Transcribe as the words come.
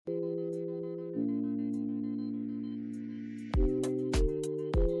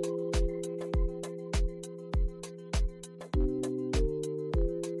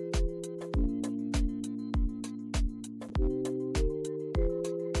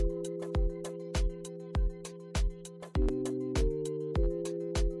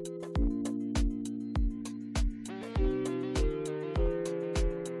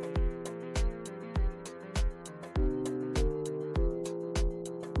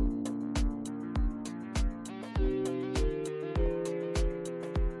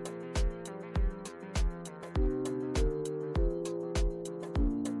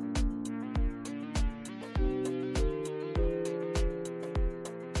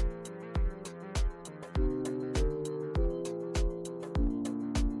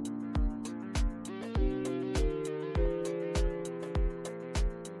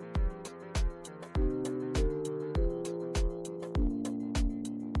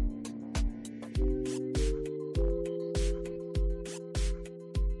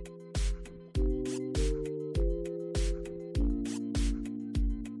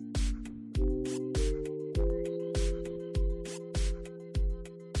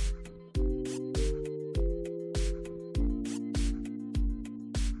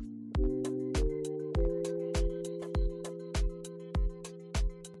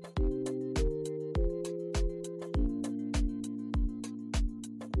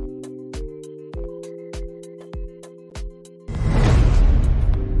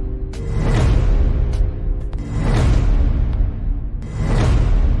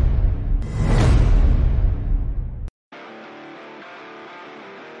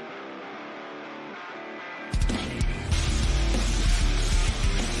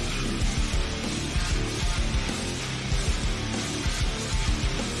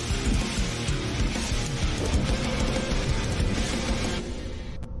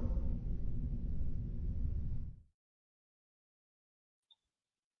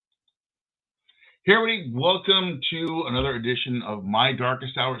Hey everybody, welcome to another edition of My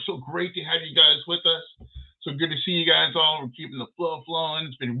Darkest Hour. So great to have you guys with us. So good to see you guys all. We're keeping the flow flowing.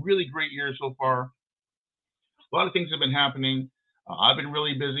 It's been a really great year so far. A lot of things have been happening. I've been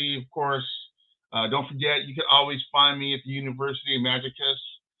really busy, of course. Don't forget, you can always find me at the University of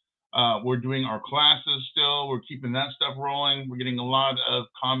Magicus. We're doing our classes still. We're keeping that stuff rolling. We're getting a lot of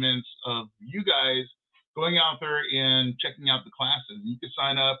comments of you guys going out there and checking out the classes. You can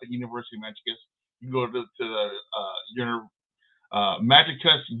sign up at University of Magicus. You can go to the your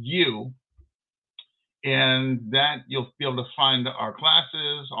Magicus U, and that you'll be able to find our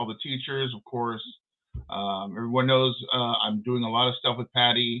classes, all the teachers, of course. Everyone knows I'm doing a lot of stuff with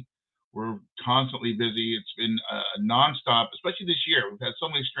Patty. We're constantly busy. It's been nonstop, especially this year. We've had so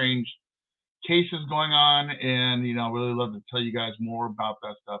many strange cases going on, and I really love to tell you guys more about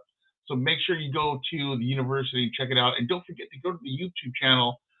that stuff. So make sure you go to the university and check it out, and don't forget to go to the YouTube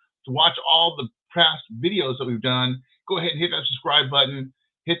channel to watch all the past videos that we've done. Go ahead and hit that subscribe button,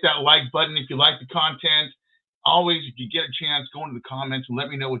 hit that like button if you like the content. Always, if you get a chance, go into the comments and let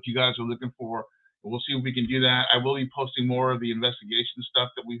me know what you guys are looking for. We'll see if we can do that. I will be posting more of the investigation stuff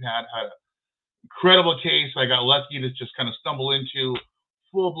that we've had. Had an incredible case I got lucky to just kind of stumble into.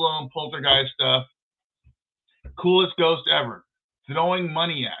 Full-blown poltergeist stuff. Coolest ghost ever. Throwing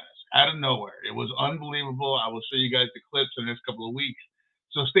money at us out of nowhere. It was unbelievable. I will show you guys the clips in the next couple of weeks.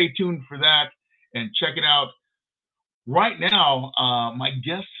 So stay tuned for that and check it out. Right now, my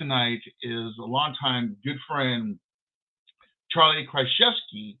guest tonight is a longtime good friend, Charlie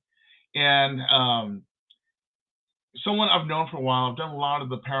Kryszewski, and someone I've known for a while. I've done a lot of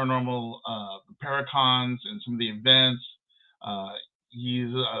the paranormal, the paracons, and some of the events.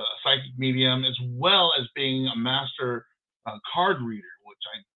 He's a psychic medium, as well as being a master card reader, which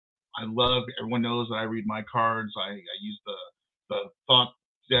I love. Everyone knows that I read my cards. I use the thought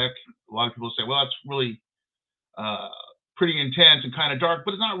deck. A lot of people say, well, that's really pretty intense and kind of dark,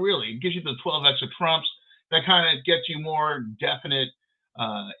 but it's not really. It gives you the 12 extra trumps. That kind of gets you more definite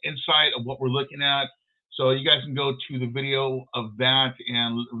insight of what we're looking at. So you guys can go to the video of that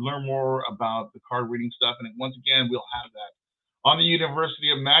and learn more about the card reading stuff. And once again, we'll have that on the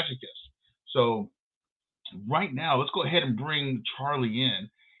University of Magicus. So right now, let's go ahead and bring Charlie in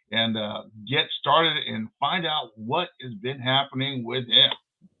and get started and find out what has been happening with him.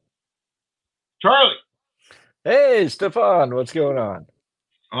 Charlie. Hey, Stefan, what's going on?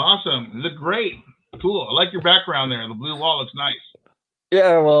 Awesome. You look great. Cool. I like your background there. The blue wall looks nice.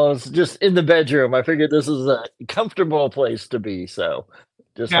 Yeah, well, it's just in the bedroom. I figured this is a comfortable place to be, so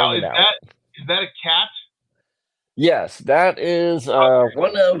just Now, hanging out. Is that a cat? Yes, that is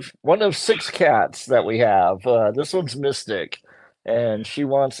one of six cats that we have. This one's Mystic, and she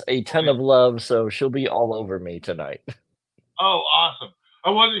wants a ton of love, so she'll be all over me tonight. Oh, awesome. I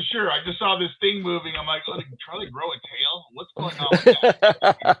wasn't sure. I just saw this thing moving. I'm like, oh, did Charlie grow a tail? What's going on with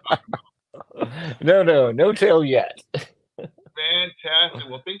that? No tail yet. Fantastic.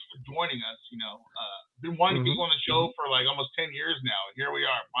 Well, thanks for joining us. Been wanting to get you on the show for like almost 10 years now. Here we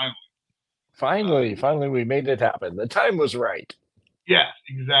are, finally. Finally, we made it happen. The time was right. Yes,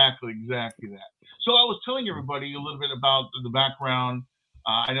 exactly that. So I was telling everybody a little bit about the background.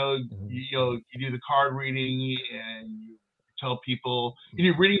 I know you do the card reading and you tell people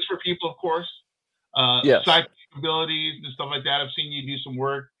you do readings for people, of course. Yes. Psychic abilities and stuff like that. I've seen you do some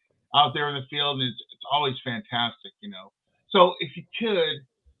work out there in the field, and it's always fantastic. So if you could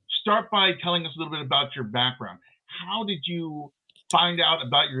start by telling us a little bit about your background. How did you find out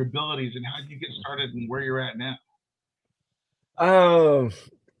about your abilities, and how did you get started and where you're at now?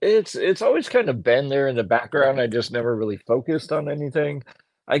 It's always kind of been there in the background. I just never really focused on anything.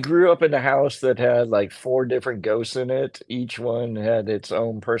 I grew up in a house that had like four different ghosts in it. Each one had its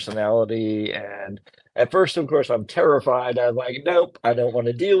own personality. And at first, of course, I'm terrified. I'm like, nope, I don't want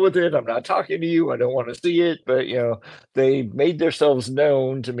to deal with it. I'm not talking to you. I don't want to see it. But, they made themselves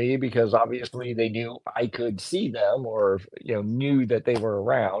known to me because obviously they knew I could see them or, knew that they were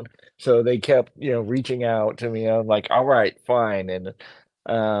around. So they kept, reaching out to me. I'm like, all right, fine. And,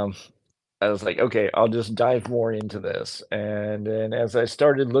 um, I was like, okay, I'll just dive more into this. And then as I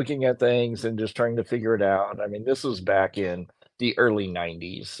started looking at things and just trying to figure it out, I mean, this was back in the early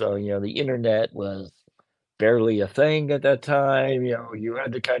 90s. So, the internet was barely a thing at that time. You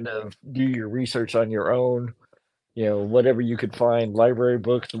had to kind of do your research on your own, whatever you could find, library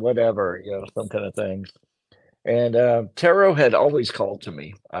books, whatever, some kind of things. And tarot had always called to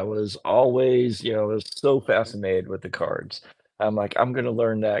me. I was always, was so fascinated with the cards. I'm like, I'm going to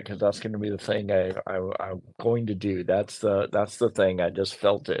learn that because that's going to be the thing I'm going to do. That's the thing. I just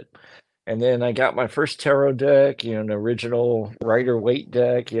felt it. And then I got my first tarot deck, an original Rider Waite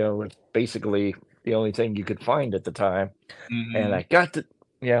deck, with basically the only thing you could find at the time. And Hmm. I got the,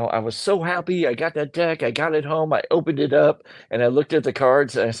 I was so happy. I got that deck. I got it home. I opened it up and I looked at the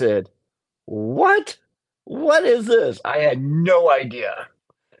cards and I said, "What? What is this?" I had no idea.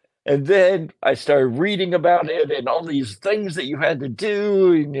 And then I started reading about it and all these things that you had to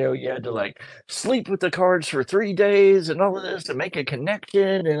do. And, you had to like sleep with the cards for 3 days and all of this to make a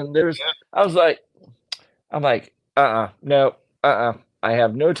connection. And Yeah. I was like, I'm like, no, I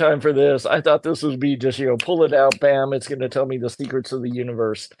have no time for this. I thought this would be just, pull it out, bam, it's going to tell me the secrets of the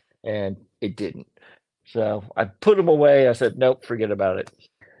universe. And it didn't. So I put them away. I said, nope, forget about it.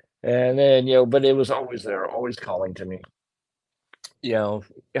 And then, but it was always there, always calling to me. You know,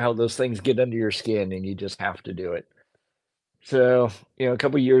 how those things get under your skin and you just have to do it. So, a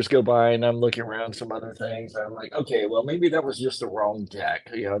couple years go by and I'm looking around some other things. I'm like, okay, well, maybe that was just the wrong deck.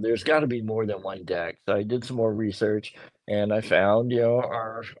 There's got to be more than one deck. So I did some more research and I found,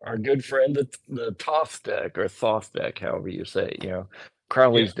 our good friend, the Thoth deck or Thoth deck, however you say it, Yeah.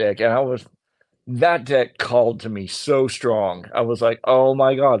 Crowley's deck. And that deck called to me so strong. I was like, oh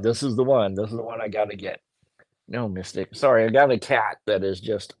my God, this is the one. This is the one I got to get. No, Mystic. Sorry, I got a cat that is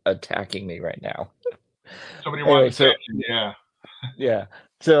just attacking me right now. Somebody Anyway, wants so attention. Yeah. yeah.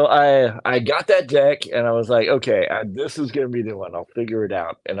 So I got that deck and I was like, okay, this is gonna be the one. I'll figure it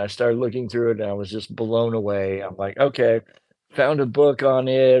out. And I started looking through it and I was just blown away. I'm like, okay, found a book on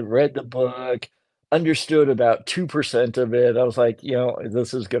it, read the book, understood about 2% of it. I was like,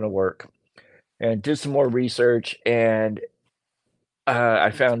 this is gonna work. And did some more research and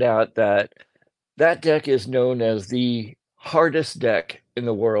I found out that that deck is known as the hardest deck in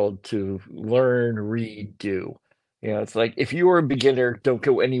the world to learn, read, do. It's like if you are a beginner, don't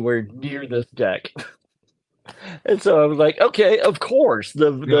go anywhere near this deck. And so I was like, okay, of course,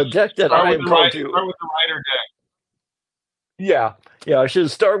 the Yes. deck that Start I with am the called right. to, Start with the writer deck. yeah, I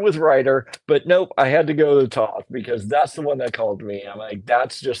should start with Rider, but nope, I had to go to the top because that's the one that called me. I'm like,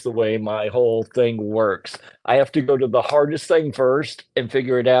 that's just the way my whole thing works. I have to go to the hardest thing first and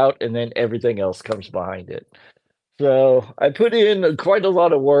figure it out, and then everything else comes behind it. So I put in quite a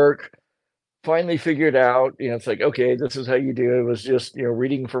lot of work, finally figured out, it's like, okay, this is how you do it. It was just,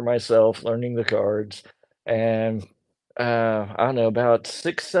 reading for myself, learning the cards. And I don't know, about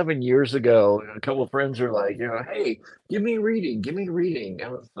 6, 7 years ago, a couple of friends were like, hey, give me a reading, give me a reading. I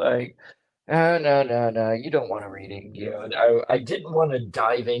was like, no, no, no, you don't want a reading. I didn't want to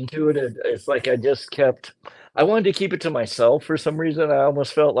dive into it. It's like I wanted to keep it to myself for some reason. I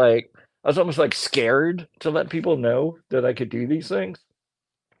almost felt like I was almost like scared to let people know that I could do these things.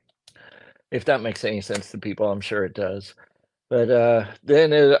 If that makes any sense to people, I'm sure it does. But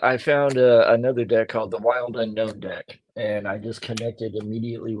then I found another deck called the Wild Unknown deck, and I just connected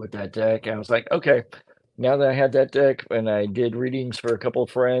immediately with that deck. I was like, okay, now that I had that deck, and I did readings for a couple of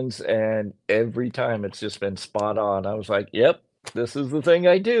friends, and every time it's just been spot on. I was like, yep, this is the thing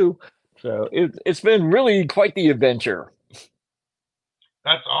I do. So it's been really quite the adventure.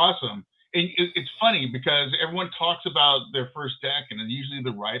 That's awesome. And it's funny because everyone talks about their first deck, and it's usually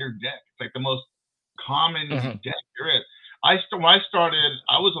the writer deck. It's like the most common Hmm. deck there is. When I started,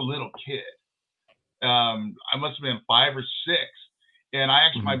 I was a little kid. I must have been 5 or 6, and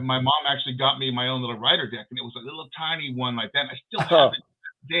Hmm. my mom actually got me my own little writer deck, and it was a little tiny one like that. And I still have Oh, it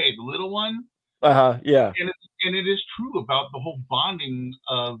today, the little one. yeah. And it is true about the whole bonding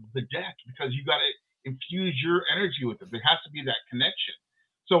of the deck because you got to infuse your energy with it. There has to be that connection.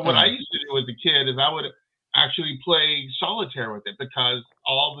 So what I Hmm. used to do as a kid is I would actually play solitaire with it because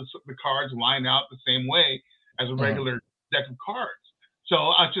all the cards line out the same way as a Hmm. regular deck of cards. So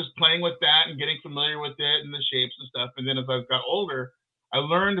I was just playing with that and getting familiar with it and the shapes and stuff. And then as I got older, I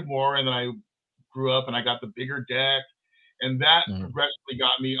learned more, and then I grew up and I got the bigger deck, and that Hmm. progressively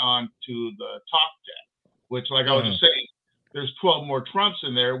got me onto the top deck, which, like I was Hmm. just saying, there's 12 more trumps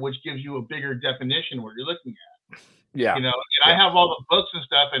in there, which gives you a bigger definition what you're looking at. Yeah. And I Yeah. have all the books and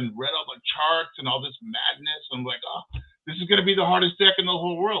stuff and read all the charts and all this madness. I'm like, oh, this is going to be the hardest deck in the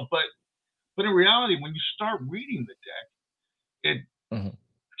whole world. But in reality, when you start reading the deck, it Hmm.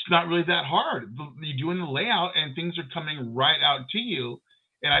 it's not really that hard. You're doing the layout and things are coming right out to you.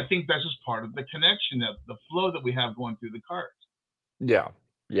 And I think that's just part of the connection, that the flow that we have going through the cards. Yeah.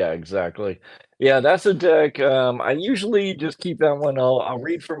 Yeah, exactly. Yeah, that's a deck. I usually just keep that one. I'll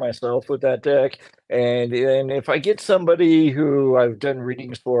read for myself with that deck, and if I get somebody who I've done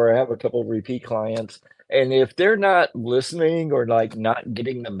readings for, I have a couple repeat clients, and if they're not listening or like not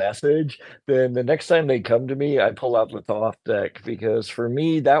getting the message, then the next time they come to me, I pull out the Thoth deck because for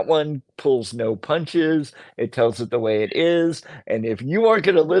me, that one pulls no punches. It tells it the way it is, and if you aren't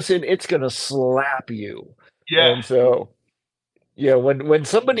going to listen, it's going to slap you. Yeah. And so. Yeah, when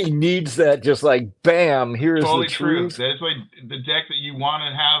somebody needs that, just like bam, here's the Totally true. truth. That's like the deck that you want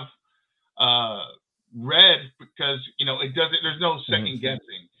to have uh, read because it doesn't. There's no Hmm. second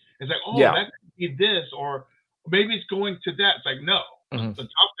guessing. It's like, oh, Yeah. that could be this, or maybe it's going to that. It's like, no, Hmm. the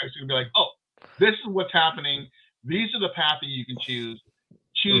top deck's gonna be like, oh, this is what's happening. These are the path that you can choose.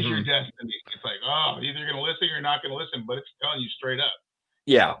 Choose your Hmm. destiny. It's like, oh, either you're gonna listen or you're not gonna listen, but it's telling you straight up.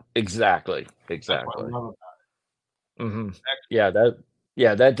 You Yeah, know, exactly. that's what I Exactly. love about Hmm. it.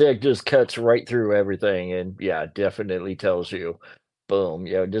 Yeah, that deck just cuts right through everything, and yeah, definitely tells you, boom,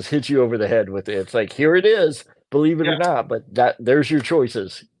 just hits you over the head with it. It's like, here it is, believe it Yeah, or not, but there's your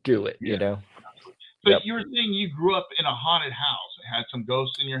choices. Do it, yeah. So Yep. you were saying you grew up in a haunted house, had some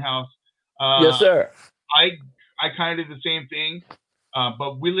ghosts in your house. Yes, Uh, sir. I I kind of did the same thing,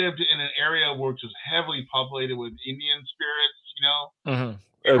 but we lived in an area which was heavily populated with Indian spirits. Hmm. And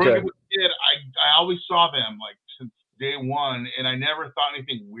growing Okay. up as a kid, I always saw them like since day one, and I never thought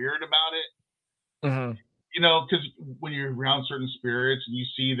anything weird about it. Hmm. Because when you're around certain spirits and you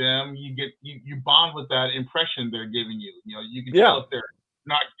see them, you bond with that impression they're giving you. You can tell Yeah. if they're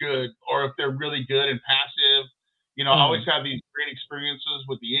not good or if they're really good and passive. I always Hmm. have these great experiences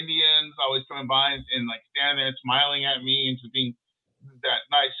with the Indians, always coming by and like standing there and smiling at me and just being that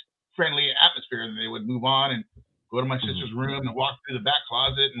nice, friendly atmosphere. And they would move on and go to my Hmm. sister's room and walk through the back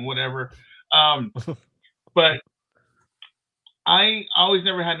closet and whatever. Um, but I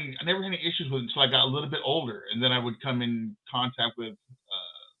never had any issues with it until I got a little bit older, and then I would come in contact with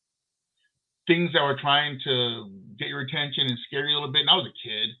things that were trying to get your attention and scare you a little bit. And I was a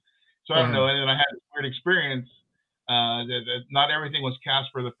kid, so I don't know. Hmm. And then I had this weird experience that not everything was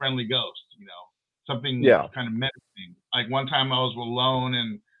Casper the Friendly Ghost. Something Yeah. kind of menacing. Like one time I was alone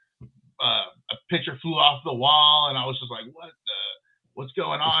and a picture flew off the wall, and I was just like, what's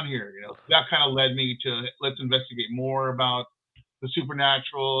going on here? That kind of led me to let's investigate more about the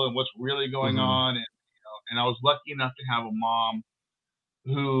supernatural and what's really going Hmm. on. And I was lucky enough to have a mom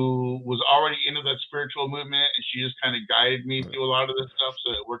who was already into that spiritual movement, and she just kind of guided me through a lot of this stuff,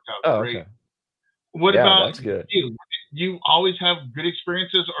 so it worked out Oh, great. okay. What Yeah, about that's good. you? Did you always have good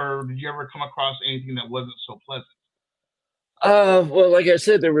experiences, or did you ever come across anything that wasn't so pleasant? Well, like I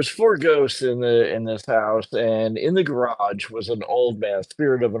said, there was four ghosts in this house, and in the garage was an old man,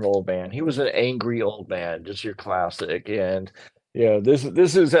 spirit of an old man. He was an angry old man, just your classic. And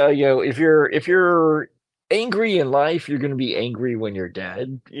this is how if you're angry in life, you're going to be angry when you're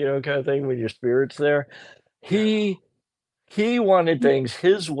dead, kind of thing. When your spirit's there, Yeah. he he wanted things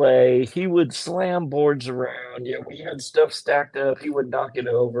his way. He would slam boards around. We had stuff stacked up. He would knock it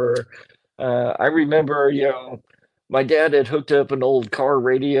over. I remember, my dad had hooked up an old car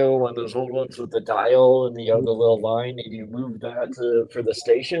radio, one of those old ones with the dial and the little line, and you move that for the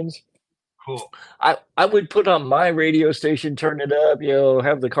stations. Cool. I would put on my radio station, turn it up,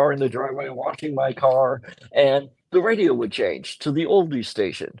 have the car in the driveway, watching my car, and the radio would change to the oldie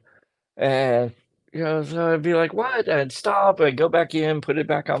station. And so I'd be like, "What?" I'd stop, I'd go back in, put it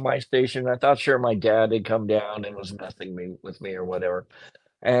back on my station. I thought sure my dad had come down and was messing with me or whatever.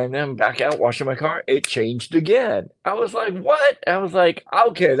 And then back out washing my car, it changed again. I was like, "What?" I was like,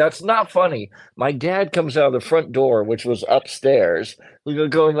 "Okay, that's not funny." My dad comes out of the front door, which was upstairs,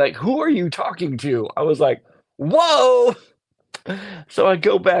 going like, "Who are you talking to?" I was like, "Whoa!" So I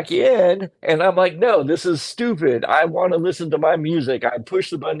go back in and I'm like, no, this is stupid. I want to listen to my music. I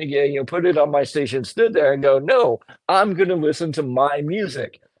push the button again, put it on my station, stood there and go, no, I'm going to listen to my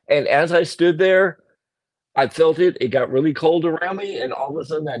music. And as I stood there, I felt it. It got really cold around me. And all of a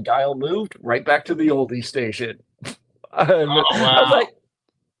sudden that dial moved right back to the oldie station. And Oh I was wow. like,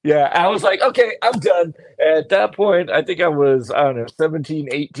 yeah, I was like, okay, I'm done. At that point, I think I was, I don't know, 17,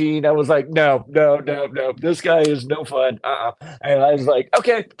 18. I was like, no, no, no, no, this guy is no fun. And I was like,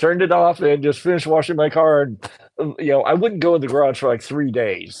 okay, turned it off and just finished washing my car. And, I wouldn't go in the garage for like 3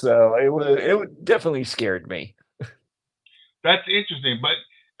 days. So definitely scared me. That's interesting, but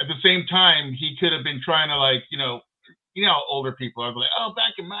at the same time, he could have been trying to like, how older people are like, oh,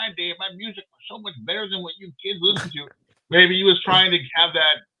 back in my day, my music was so much better than what you kids listen to. Maybe he was trying to have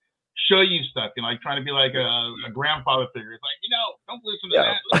that show you stuff and like trying to be like a grandfather figure. It's like, don't listen to Yeah.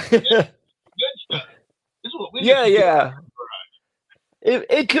 that. Listen to this good stuff. This is what we Yeah, listen to. yeah.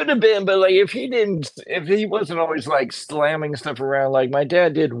 It could have been, but like if he wasn't always like slamming stuff around, like my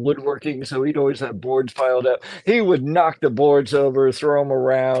dad did woodworking, so he'd always have boards piled up. He would knock the boards over, throw them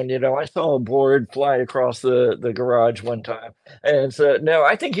around. I saw a board fly across the garage one time, and so no,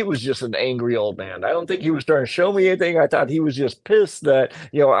 I think he was just an angry old man. I don't think he was trying to show me anything. I thought he was just pissed that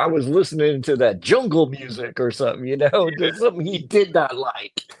I was listening to that jungle music or something. Just something he did not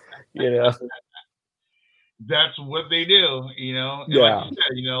like. You know. that's what they do, you know. And like you Yeah.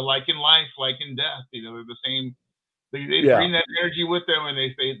 said, you know, like in life, like in death, you know, they're the same. They Yeah. bring that energy with them, and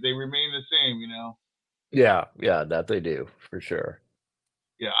they remain the same, you know. Yeah. Yeah. That they do for sure.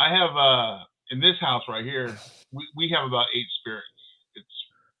 Yeah, I have in this house right here, we have about 8 spirits. It's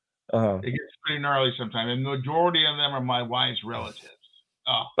Uh-huh. it gets pretty gnarly sometimes, and the majority of them are my wife's relatives.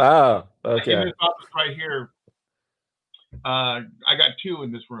 Oh, Ah, like in this okay. office right here, I got two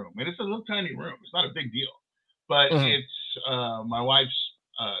in this room, and it's a little tiny room. It's not a big deal, but Mhm. it's my wife's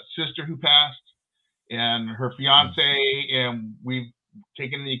sister who passed, and her Mhm. fiance, and we've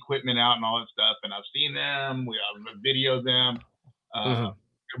taken the equipment out and all that stuff, and I've seen them. We have videoed them. Uh, Mhm.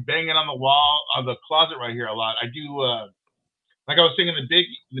 Banging on the wall on the closet right here a lot. I do like I was saying in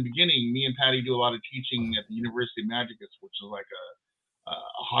the beginning. Me and Patty do a lot of teaching at the University of Magicus, which is like a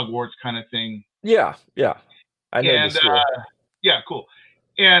Hogwarts kind of thing. Yeah. Yeah. I know the And school. yeah, cool.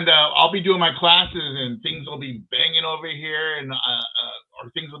 And I'll be doing my classes, and things will be banging over here, and or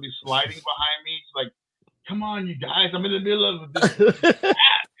things will be sliding behind me. It's like, come on, you guys! I'm in the middle of this.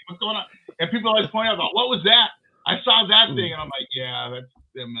 What's going on? And people always point out, what was that? I saw that thing, Mm. and I'm like, yeah, that's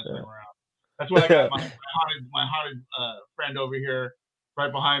them messing Yeah. around. That's what I got my haunted friend over here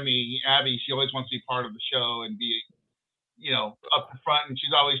right behind me, Abby. She always wants to be part of the show and be, you know, up in front, and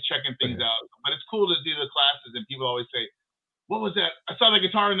she's always checking things Okay. out. But it's cool to do the classes, and people always say, what was that? I saw the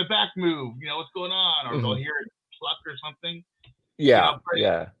guitar in the back move. You know, what's going on? Or they'll Mhm. hear it pluck or something. You know, Yeah. but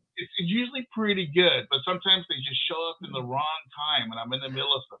Yeah. it's usually pretty good. But sometimes they just show up in the wrong time when I'm in the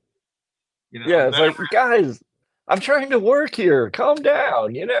middle of something. You know, Yeah. It's then like, guys, I'm trying to work here. Calm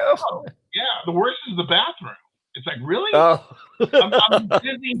down, you know? oh, yeah, the worst is the bathroom. It's like, really? Oh. I'm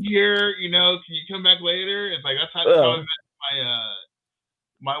busy here. You know, can you come back later? It's like that's how I Oh. met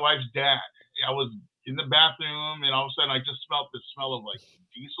my wife's dad. I was in the bathroom, and all of a sudden I just smelled the smell of like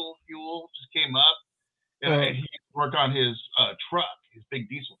diesel fuel just came up, and Mhm. he worked on his truck, his big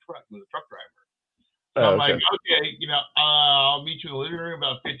diesel truck. He was a truck driver. So Oh, I'm like, okay. okay, you know, I'll meet you in the living room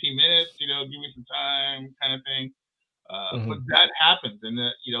about 15 minutes. You know, give me some time, kind of thing. But Mhm. that happens, and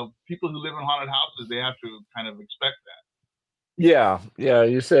that, you know, people who live in haunted houses, they have to kind of expect that. Yeah, yeah,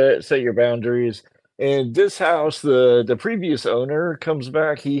 you set your boundaries. And this house, the previous owner comes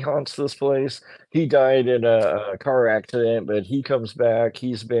back. He haunts this place. He died in a car accident, but he comes back.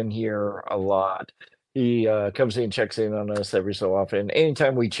 He's been here a lot. He comes in, checks in on us every so often.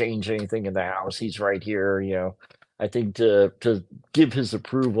 Anytime we change anything in the house, he's right here. You know, I think to give his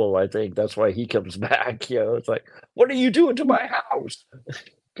approval. I think that's why he comes back. You know, it's like, what are you doing to my house?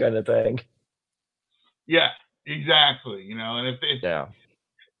 Kind of thing. Yeah, exactly. You know, and if Yeah.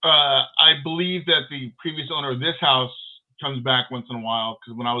 I believe that the previous owner of this house comes back once in a while,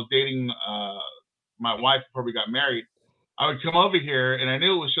 because when I was dating my wife before we got married, I would come over here, and I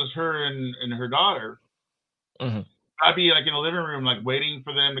knew it was just her and her daughter. Hmm. I'd be like in the living room, like waiting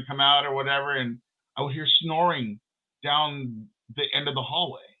for them to come out or whatever, and I would hear snoring down the end of the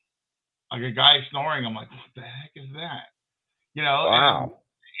hallway, like a guy snoring. I'm like, what the heck is that? You know, and Wow.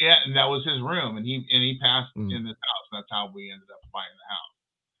 yeah, and that was his room, and he passed Mm. in this house. And that's how we ended up buying the house.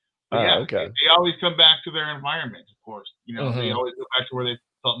 But Oh, yeah, okay. they always come back to their environment, of course. You know, they Mhm. always go back to where they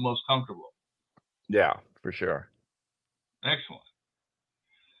felt most comfortable. Yeah, for sure. Excellent.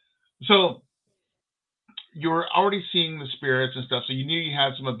 So you're already seeing the spirits and stuff, so you knew you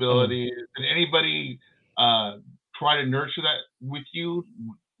had some Mhm. abilities. Did anybody uh, try to nurture that with you?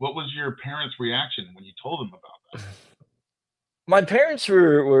 What was your parents' reaction when you told them about My parents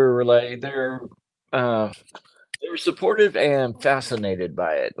were like uh they were supportive and fascinated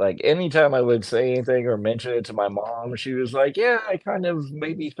by it. Like anytime I would say anything or mention it to my mom, she was like, "Yeah, I kind of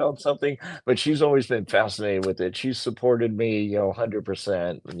maybe felt something," but she's always been fascinated with it. She's supported me,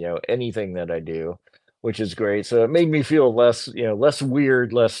 100%, anything that I do, which is great. So it made me feel less, less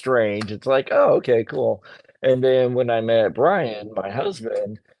weird, less strange. It's like, "Oh, okay, cool." And then when I met Brian, my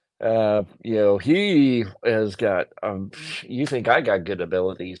husband, he has got you think I got good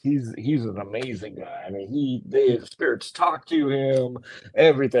abilities. He's an amazing guy. I mean, the spirits talk to him,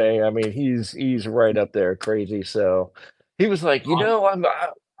 everything. I mean, he's right up there crazy. So he was like,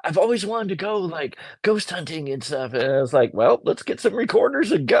 I've always wanted to go like ghost hunting and stuff. And I was like, well, let's get some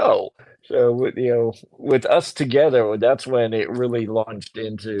recorders and go. So with us together, that's when it really launched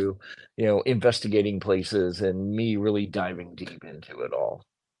into, investigating places and me really diving deep into it all.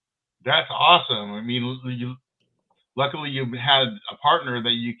 that? That's awesome. I mean, luckily you had a partner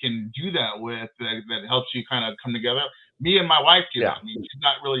that you can do that with, that helps you kind of come together. Me and my wife do that. Yeah. I mean, she's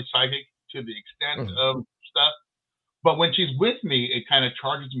not really psychic to the extent Mhm. of stuff, but when she's with me, it kind of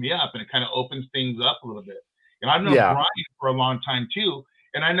charges me up, and it kind of opens things up a little bit. And I've known Yeah. Brian for a long time too,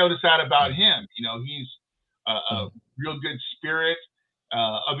 and I noticed that about Mhm. him. You know, a Mhm. real good spirit.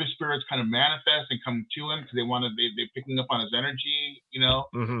 Other spirits kind of manifest and come to him because they're picking up on his energy, you know.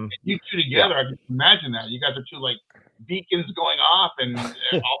 Mhm. And you two Yeah. together, I can imagine that. You got the two like beacons going off, and all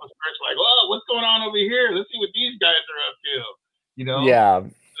the spirits are like, "Oh, what's going on over here? Let's see what these guys are up to," you know. Yeah.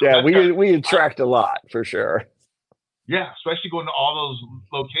 So Yeah, that's got we attract a lot for sure. yeah, especially going to all those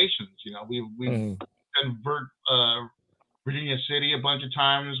locations. You know, we've Mhm. done Virginia City a bunch of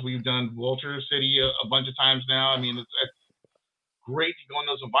times. We've done Vulture City a bunch of times now. I mean, it's great to go in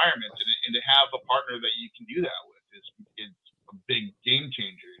those environments and to have a partner that you can do that with is a big game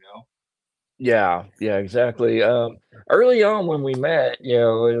changer. You know. Yeah, yeah, exactly. Early on when we met, it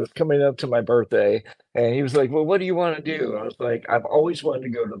was coming up to my birthday, and he was like, "Well, what do you want to do?" I was like, "I've always wanted to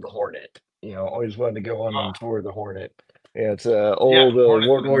go to the Hornet. Always wanted to go on Oh, and tour the Hornet. Yeah, it's yeah, old Hornet's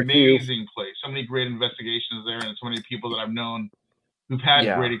World an War II. amazing place. So many great investigations there, and so many people that I've known who've had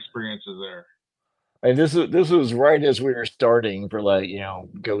great Yeah, experiences there. and this was right as we were starting for like,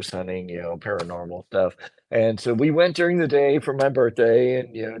 ghost hunting, paranormal stuff. And so we went during the day for my birthday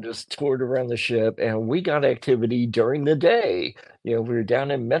and just toured around the ship and we got activity during the day. We were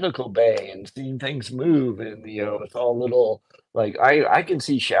down in Medical Bay and seeing things move and it's all little like I can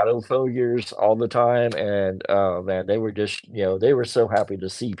see shadow figures all the time and oh man, they were just, they were so happy to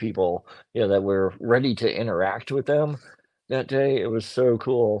see people, that were ready to interact with them that day. It was so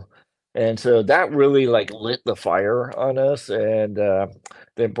cool. And so that really, like, lit the fire on us, and,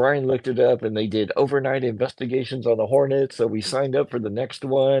 then Brian looked it up, and they did overnight investigations on the Hornet, so we signed up for the next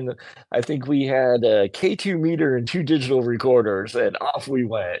one. I think we had a K2 meter and 2 digital recorders, and off we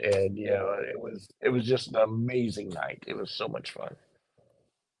went, and, it was just an amazing night. It was so much fun.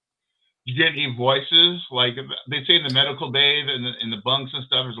 You get any voices? Like they say in the medical bay, in the bunks and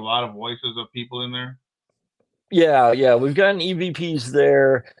stuff, there's a lot of voices of people in there. Yeah, yeah, we've gotten EVPs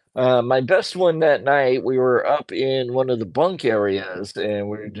there. My best one that night, we were up in one of the bunk areas and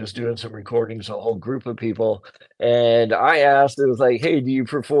we were just doing some recordings, a whole group of people. And I asked, it was like, hey, do you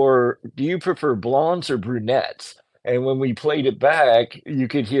prefer blondes or brunettes? And when we played it back, you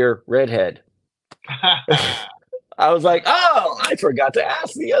could hear redhead. I was like, oh, I forgot to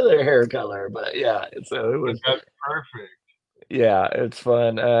ask the other hair color. But yeah, so it But was that's perfect. yeah, it's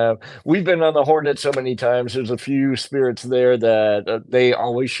fun. We've been on the Hornet so many times. There's a few spirits there that they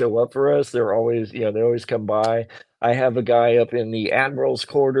always show up for us. They're always, they always come by. I have a guy up in the Admiral's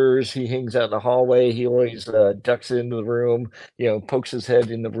quarters. He hangs out in the hallway. He always ducks into the room, pokes his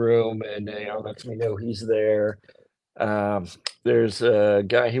head in the room and, lets me know he's there. Um, there's a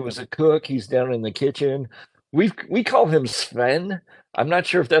guy, he was a cook. He's down in the kitchen. We call him Sven. I'm not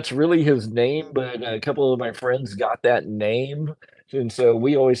sure if that's really his name, but a couple of my friends got that name. And so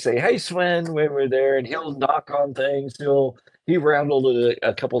we always say, "Hey, Sven," when we're there, and he'll knock on things. He rattled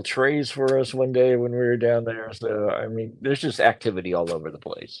a couple trays for us one day when we were down there. So I mean, there's just activity all over the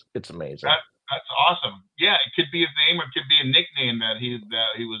place. It's amazing. That that's awesome. Yeah, it could be his name or it could be a nickname that he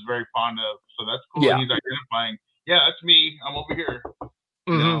was very fond of. So that's cool that Yeah. he's identifying. Yeah, that's me. I'm over here.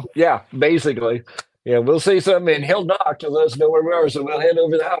 You know. Yeah, basically. Yeah, we'll say something and he'll knock to let us know where we are, so we'll head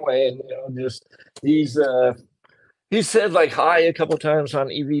over that way. And just he's he said like hi a couple times on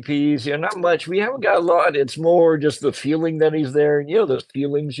EVPs. Not much. We haven't got a lot. It's more just the feeling that he's there. And those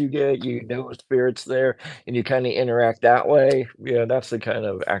feelings you get, a spirit's there, and you kind of interact that way. Yeah, that's the kind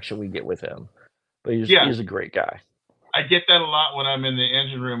of action we get with him. But he's Yeah, he's a great guy. I get that a lot when I'm in the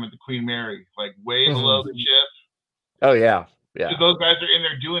engine room at the Queen Mary, like way below the ship. Oh yeah, So yeah. those guys are in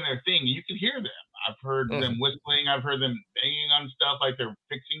there doing their thing. You can hear them. I've heard them Mhm. whistling. I've heard them banging on stuff like they're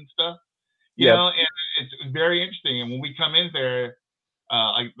fixing stuff. Yep. And it's very interesting. And when we come in there,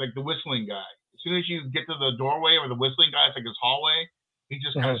 like the whistling guy, as soon as you get to the doorway or the whistling guy, it's like his hallway, he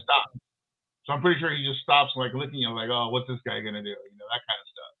just kind of Mhm. stops. So I'm pretty sure he just stops, like looking at you, like, oh, what's this guy gonna do? That kind of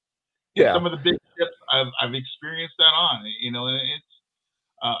stuff. And Yeah. some of the big ships I've experienced that on. And it's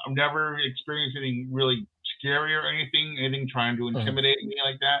I've never experienced anything really scary or anything trying to Mhm. intimidate me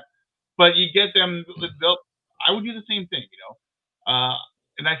like that. But you get them. I would do the same thing.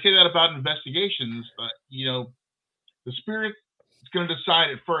 And I say that about investigations, but the spirit is going to decide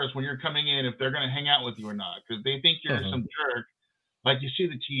at first when you're coming in if they're going to hang out with you or not because they think you're Mhm. some jerk. Like you see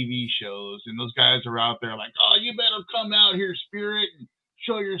the TV shows, and those guys are out there like, "Oh, you better come out here, spirit, and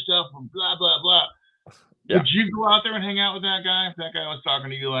show yourself," and blah blah blah. Yeah. Would you go out there and hang out with that guy if that guy was talking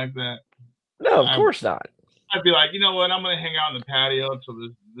to you like that? No, of I, course not. I'd be like, you know what? I'm gonna hang out on the patio until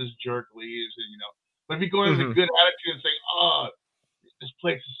this jerk leaves, and. But if you go in with a Mhm. good attitude and say, "Oh, this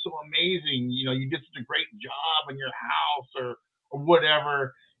place is so amazing," you did such a great job in your house or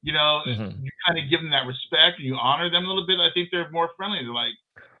whatever, Mhm. you kind of give them that respect and you honor them a little bit. I think they're more friendly. They're like,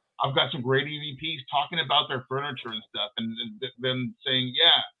 I've got some great EVPs talking about their furniture and stuff, and them saying,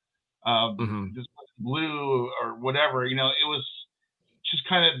 yeah, Hmm. this blue or whatever. It was just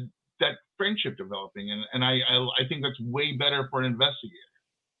kind of that friendship developing, and I think that's way better for an investigator.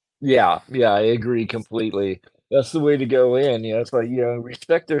 Yeah, yeah, I agree completely. That's the way to go in. It's like,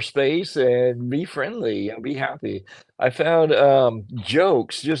 respect their space and be friendly, be happy. I found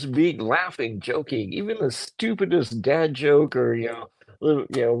jokes, just being laughing, joking, even the stupidest dad joke or,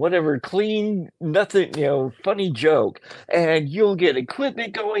 whatever, clean, nothing, funny joke. And you'll get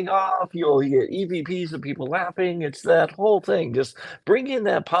equipment going off, you'll get EVPs of people laughing. It's that whole thing. Just bring in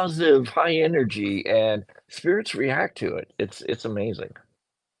that positive high energy and spirits react to it. It's amazing.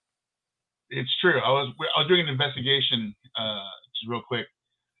 It's true. I was doing an investigation, just real quick.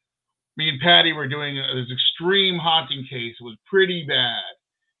 Me and Patty were doing this extreme haunting case. It was pretty bad,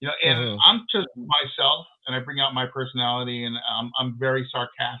 and Hmm. I'm just myself, and I bring out my personality, and I'm very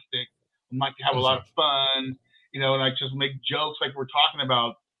sarcastic. I like to have a lot of fun, and I just make jokes like we're talking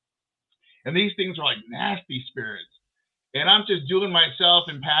about. And these things are like nasty spirits. And I'm just doing myself,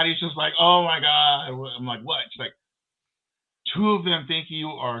 and Patty's just like, "Oh my god!" I'm like, "What?" She's like, two of them think you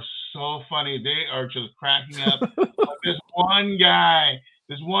are so funny. They are just cracking up. But this one guy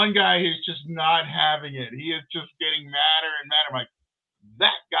who's just not having it. He is just getting madder and madder. I'm like,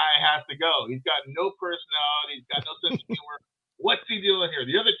 that guy has to go. He's got no personality. He's got no sense of humor. What's he doing here?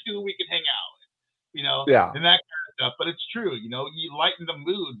 The other two we can hang out Yeah. and that kind of stuff. But it's true. You lighten the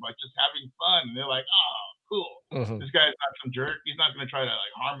mood by just having fun. And they're like, oh, cool. Hmm. This guy's not some jerk. He's not going to try to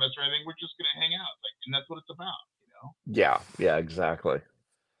like harm us or anything. We're just going to hang out. And that's what it's about. Yeah, yeah, exactly.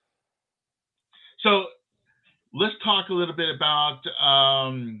 So let's talk a little bit about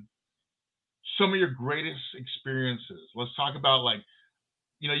some of your greatest experiences. Let's talk about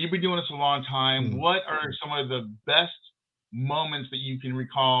you've been doing this a long time. Mm. What are some of the best moments that you can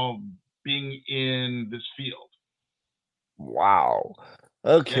recall being in this field? Wow.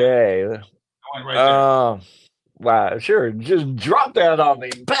 Yeah, Okay. I went right there. Uh, wow, sure. Just drop that on me.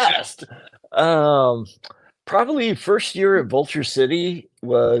 Yeah. Best. Um, Probably first year at Vulture City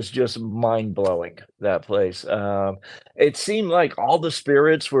was just mind blowing, that place. It seemed like all the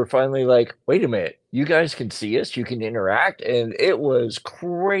spirits were finally like, wait a minute, you guys can see us, you can interact, and it was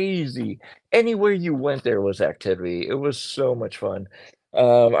crazy. Anywhere you went, there was activity. It was so much fun.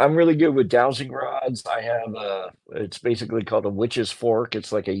 I'm really good with dowsing rods. I have it's basically called a witch's fork.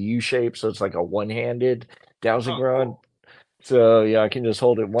 It's like a U shape, so it's like a one-handed dowsing Oh, rod. cool. So yeah, I can just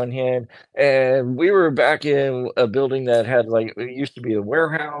hold it one hand. And we were back in a building that had like it used to be a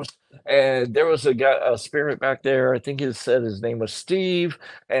warehouse, and there was a spirit back there. I think he said his name was Steve,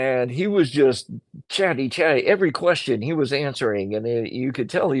 and he was just chatty, chatty. Every question he was answering, and you could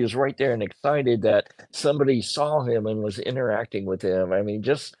tell he was right there and excited that somebody saw him and was interacting with him. I mean,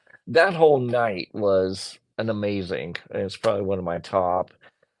 just that whole night was an amazing. It's probably one of my top.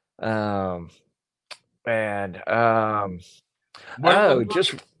 Um, and What what Oh, building,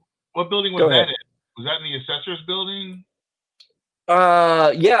 just what building was go that ahead. in? Was that in the assessor's building?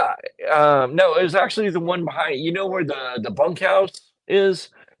 Yeah. No, it was actually the one behind. You know where the bunkhouse is?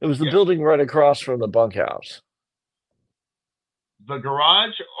 It was the Yes. building right across from the bunkhouse. The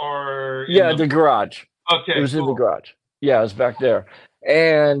garage or in Yeah, the? the garage. It Okay, was in the cool. garage. Yeah, it was back there.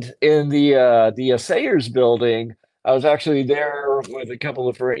 And in the assayers building, I was actually there with a couple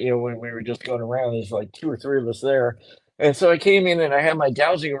of when we were just going around. There's like two or three of us there. And so I came in and I had my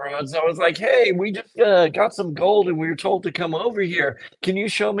dowsing rods. I was like, "Hey, we just got some gold, and we were told to come over here. Can you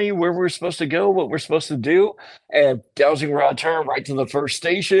show me where we're supposed to go, what we're supposed to do?" And dowsing rod turned right to the first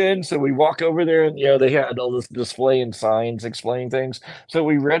station. So we walk over there, and they had all this display and signs explaining things. So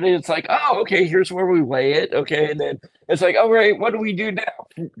we read it. It's like, oh, okay, here's where we lay it. Okay. And then it's like, all right, what do we do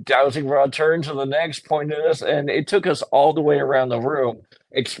now? Dowsing rod turned to the next, pointed at us, and it took us all the way around the room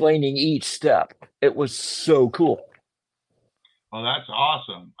explaining each step. It was so cool. Oh, that's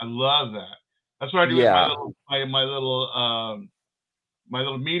awesome. I love that. That's what I do with my Yeah. little my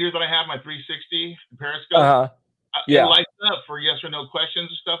little meter that I have, my 360 Periscope. Uh-huh. It Yeah. lights up for yes or no questions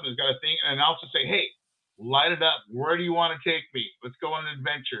and stuff, and it's got a thing. And I also say, hey, light it up. Where do you want to take me? Let's go on an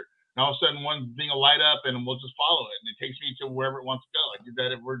adventure. And all of a sudden, one thing will light up, and we'll just follow it, and it takes me to wherever it wants to go. I did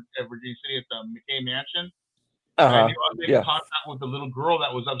that at Virginia City at the McKay Mansion, and I knew Uh-huh. I was in Yeah. contact with the little girl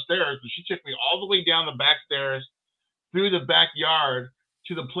that was upstairs, and she took me all the way down the back stairs, through the backyard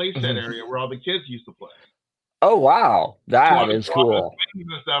to the playset Mhm. area where all the kids used to play. Oh, wow. She That wanted to is go on the cool. swings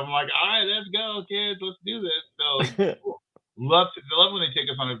and stuff. I'm like, all right, let's go, kids, let's do this. So cool. Love when they take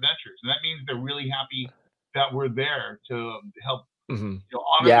us on adventures, and that means they're really happy that we're there to help Mhm.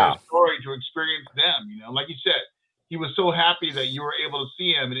 honor their Yeah. story, to experience them. Like you said, he was so happy that you were able to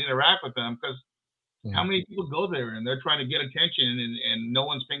see him and interact with him, because how Mhm. many people go there and they're trying to get attention, and no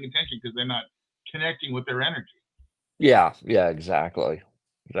one's paying attention because they're not connecting with their energy. Yeah, yeah, exactly,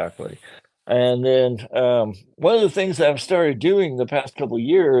 exactly. And then one of the things that I've started doing the past couple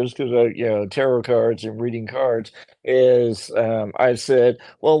years, because tarot cards and reading cards, is I said,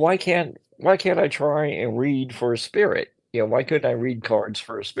 well, why can't I try and read for a spirit? Why couldn't I read cards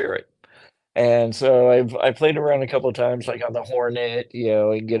for a spirit? And so I played around a couple of times, like on the Hornet,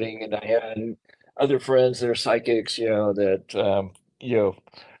 and and I had other friends that are psychics, that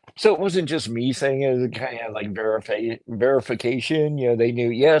so it wasn't just me saying it, it kind of like verification. They knew,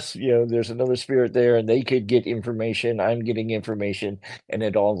 yes, there's another spirit there, and they could get information. I'm getting information, and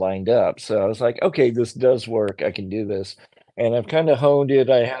it all lined up. So I was like, okay, this does work. I can do this, and I've kind of honed it.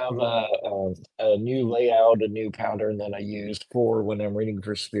 I have a new layout, a new pattern that I use for when I'm reading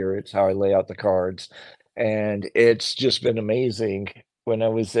for spirits, how I lay out the cards, and it's just been amazing. When I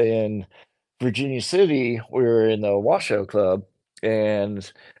was in Virginia City, we were in the Washoe Club,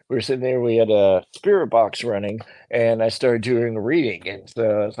 and we were sitting there. We had a spirit box running, and I started doing a reading. And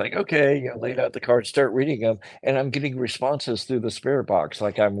so I was like, okay, laid out the cards, start reading them, and I'm getting responses through the spirit box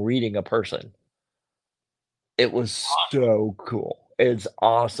like I'm reading a person. It was so cool. It's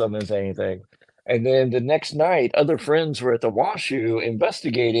awesome as anything. And then the next night, other friends were at the Washoe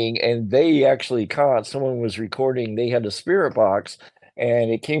investigating, and they actually caught someone was recording. They had a spirit box, and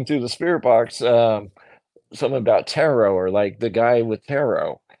it came through the spirit box. Something about tarot, or like the guy with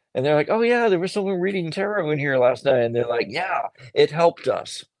tarot. And they're like, oh, yeah, there was someone reading tarot in here last night. And they're like, yeah, it helped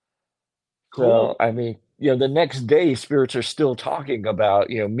us. So, Cool. I mean, the next day, spirits are still talking about,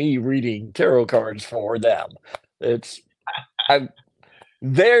 me reading tarot cards for them. It's, I,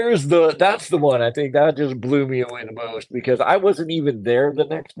 that's the one. I think that just blew me away the most because I wasn't even there the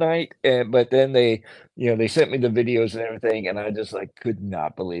next night. But then they sent me the videos and everything. And I just like could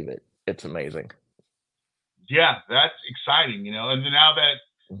not believe it. It's amazing. Yeah, that's exciting, And then now that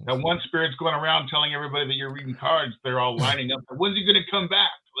Mhm. that one spirit's going around telling everybody that you're reading cards, they're all lining up. When's he going to come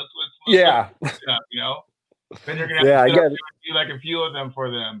back? Let's Yeah. fix it up. Then you're gonna have to Yeah, I sit up get it. there and do like a few of them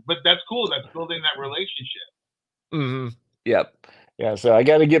for them. But that's cool. That's building that relationship. Mhm. Yep. Yeah, so I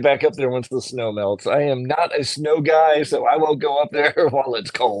gotta get back up there once the snow melts. I am not a snow guy, so I won't go up there while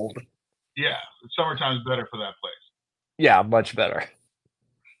it's cold. Yeah, summertime's better for that place. Yeah, much better.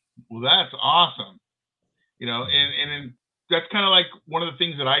 Well, that's awesome. Mhm. And that's kind of like one of the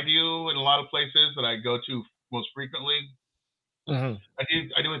things that I do in a lot of places that I go to most frequently. Mhm.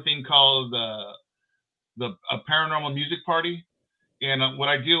 I do a thing called the a paranormal music party. And what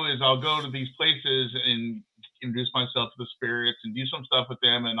I do is I'll go to these places and introduce myself to the spirits and do some stuff with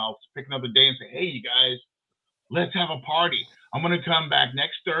them. And I'll pick another day and say, hey, you guys, let's have a party. I'm going to come back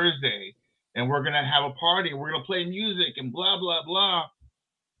next Thursday and we're going to have a party. We're going to play music and blah, blah, blah.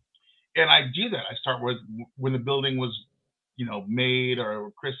 And I do that. I start with when the building was, made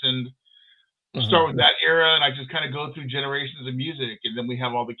or christened. Mhm. Start with that era, and I just kind of go through generations of music, and then we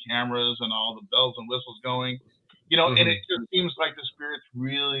have all the cameras and all the bells and whistles going, and it Mhm. just seems like the spirits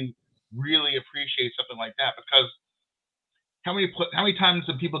really, really appreciate something like that, because how many times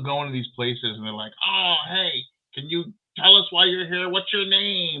do people go into these places and they're like, oh, hey, can you tell us why you're here? What's your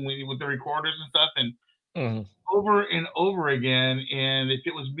name? With the recorders and stuff, and Mhm. over and over again. And if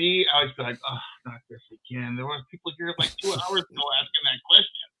it was me, I would be like, oh, not this again. There were people here like 2 hours ago asking that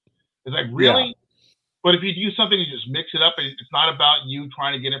question. It's like, Yeah. really? But if you do something, you just mix it up, and it's not about you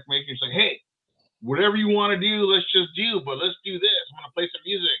trying to get information. It's like, hey, whatever you want to do, let's just do. But let's do this. I'm gonna play some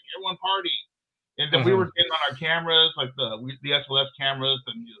music. Everyone party. And then we were Mhm. getting on our cameras, like the SLS cameras,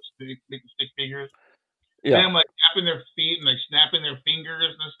 and stick figures. Yeah. Them like tapping their feet and like snapping their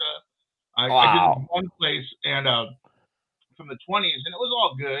fingers and stuff. I did this Wow. one place and from the 20s, and it was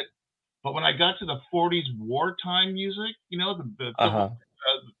all good. But when I got to the 40s wartime music, the civil, Uh-huh.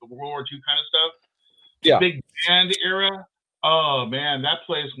 the World War II kind of stuff, the Yeah. big band era. Oh man, that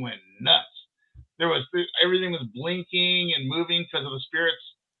place went nuts. Everything was blinking and moving because of the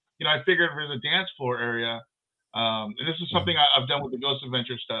spirits. I figured there's a dance floor area, and this is something Mhm. I've done with the Ghost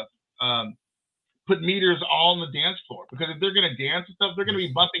Adventure stuff. Put meters all on the dance floor, because if they're gonna dance and stuff, they're gonna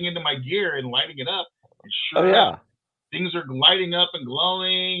be bumping into my gear and lighting it up. And Oh, sure enough, yeah. things are lighting up and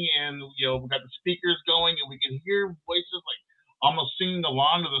glowing, and we got the speakers going, and we can hear voices like almost singing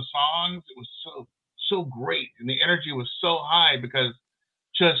along to the songs. It was so great, and the energy was so high because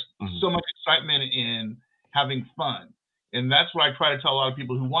just Mhm. so much excitement and having fun. And that's what I try to tell a lot of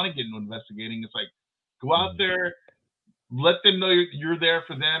people who want to get into investigating. It's like, go out Mhm. there, let them know you're there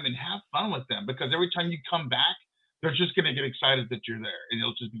for them, and have fun with them, because every time you come back, they're just going to get excited that you're there, and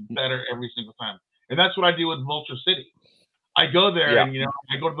it'll just be better every single time. And that's what I do with Vulture City. I go there Yeah. and,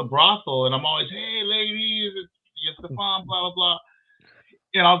 I go to the brothel and I'm always, hey, ladies, it's Stefan, blah, blah, blah.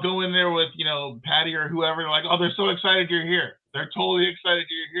 And I'll go in there with, Patty or whoever. They're like, oh, they're so excited you're here. They're totally excited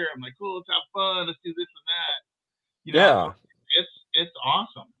you're here. I'm like, cool, let's have fun. Let's do this and that. So Yeah. it's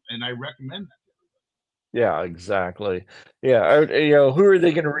awesome. And I recommend that. Yeah, exactly. Yeah, who are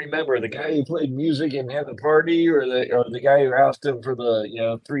they going to remember? The guy who played music and had the party, or the guy who asked him for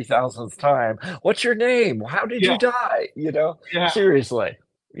the 3000th time, "What's your name? How did Yeah, you die?" yeah. Seriously,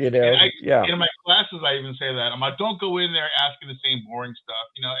 And I yeah. in my classes I even say that. I'm like, don't go in there asking the same boring stuff.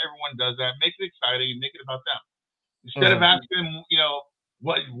 Everyone does that. Make it exciting and make it about them. Instead of Mhm. asking them,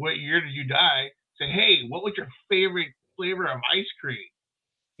 what year did you die? Say, hey, what was your favorite flavor of ice cream?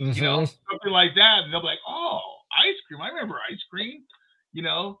 Mhm. Something like that. And they'll be like, oh, ice cream. I remember ice cream.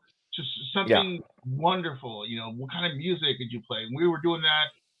 Just Yeah. something wonderful. What kind of music did you play? And we were doing that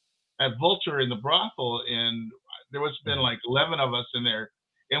at Vulture in the brothel, and there was been Mhm. like 11 of us in there,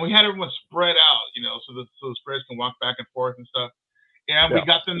 and we had everyone spread out, so the spreads can walk back and forth and stuff. And we Yeah.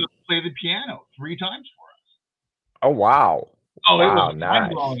 got them to play the piano 3 times for us. Oh, wow. Oh, it was Wow, mind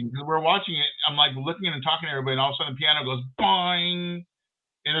nice. blowing because we're watching it. I'm like looking and talking to everybody, and all of a sudden the piano goes boing,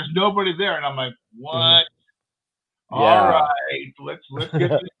 and there's nobody there, and I'm like, Mhm. what? All Yeah. right, let's get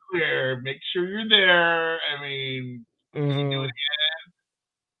this clear. Make sure you're there. I mean, can you do it Mhm.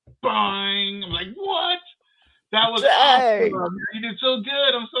 again? Boing. I'm like, what? That was Dang. awesome. You did so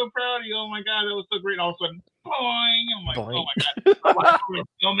good. I'm so proud of you. Oh my god, that was so great. All of a sudden, boing. I'm like, oh Boing. my god. My wife was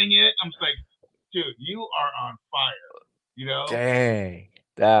filming it. I'm just like, dude, you are on fire. You know? Dang.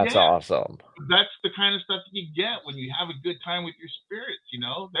 That's Yeah. awesome. That's the kind of stuff that you get when you have a good time with your spirits.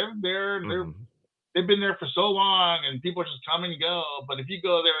 They're there and Mhm. they've been there for so long, and people just come and go. But if you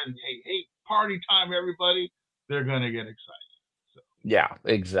go there and hey, party time, everybody, they're gonna get excited. So Yeah,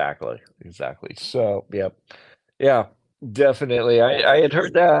 exactly. Exactly. So, yep. Yeah, definitely. I had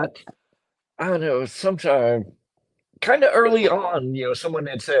heard that, I don't know, sometime kind of early on, someone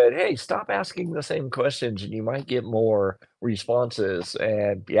had said, "Hey, stop asking the same questions and you might get more responses."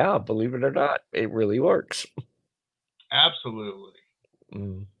 And yeah, believe it or not, it really works. absolutely.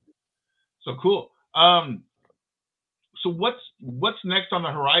 Mm. So cool. So what's next on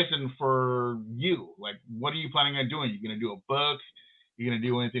the horizon for you? Like, what are you planning on doing? You gonna do a book? You gonna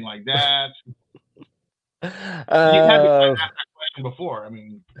do anything like that? You've had me Uh, ask that question before. I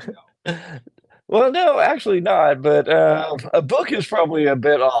mean, well, no, actually not, but a book is probably a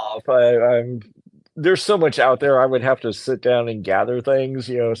bit off. There's so much out there. I would have to sit down and gather things,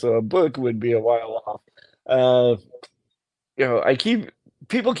 so a book would be a while off. Uh, I keep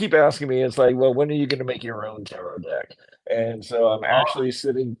people keep asking me, it's like, well, when are you going to make your own tarot deck? And so oh I'm actually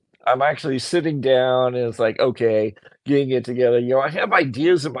sitting down, and it's like, okay, getting it together. I have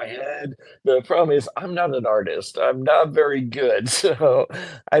ideas in my head. The problem is I'm not an artist. I'm not very good. So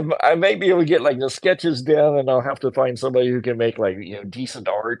I might be able to get like the sketches down, and I'll have to find somebody who can make like, decent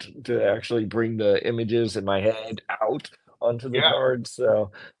art to actually bring the images in my head out onto the yeah, cards.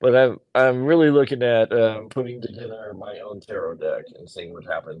 So but I'm really looking at putting together my own tarot deck and seeing what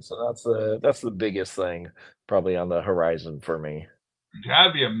happens. So that's the biggest thing probably on the horizon for me.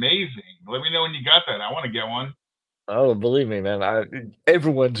 that'd be amazing. Let me know when you got that. I want to get one. Oh, believe me, man,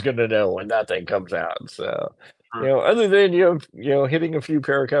 everyone's gonna know when that thing comes out. So, True. other than hitting a few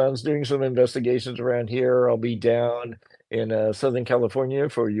paracons, doing some investigations around here, I'll be down in Southern California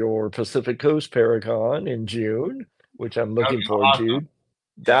for your Pacific Coast Paracon in June, which I'm That'd looking be forward awesome. to. Yeah,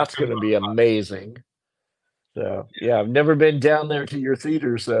 it's That's gonna going be to be amazing. So, yeah, I've never been down there to your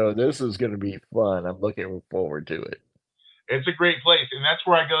theater, so this is gonna be fun. I'm looking forward to it. it's a great place, and that's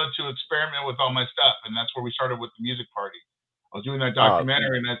where I go to experiment with all my stuff, and that's where we started with the music party. I was doing that Uh,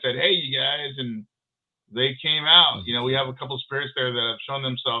 documentary, and I said, "Hey, you guys," and they came out. We have a couple of spirits there that have shown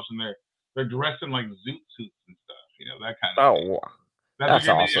themselves, and they're dressed in like zoot suits and stuff. That kind of oh, thing. That's what that's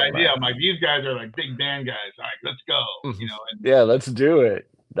gave me the awesome, idea. man. I'm like, these guys are like big band guys. All right, let's go. Mhm. And Yeah, let's do it.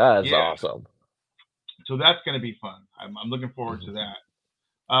 That is yeah, awesome. so that's gonna be fun. I'm looking forward to Mhm.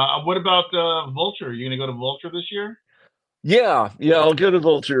 that. What about Vulture? You gonna go to Vulture this year? Yeah, yeah, I'll go to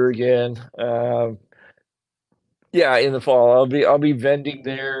Vulture again. Yeah, in the fall, I'll be vending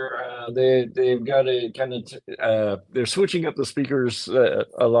there. They've got a kind of they're switching up the speakers a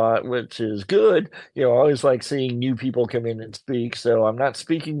lot, which is good. I always like seeing new people come in and speak. So I'm not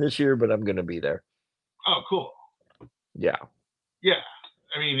speaking this year, but I'm going to be there. Oh, cool. Yeah, Yeah,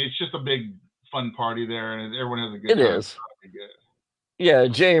 I mean it's just a big fun party there, and everyone has a good it time. is. So that'll be good. Yeah,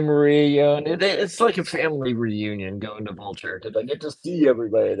 Jay and Marie, and it's like a family reunion going to Vulture because I get to see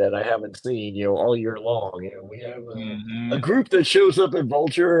everybody that I haven't seen, all year long. We have a Hmm. group that shows up at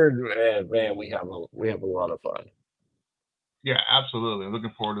Vulture, and man, we have a lot of fun. Yeah, absolutely. Looking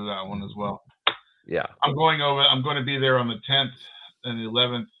forward to that one as well. Yeah, I'm going to be there on the 10th and the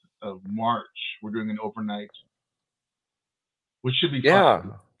 11th of March. We're doing an overnight, which should be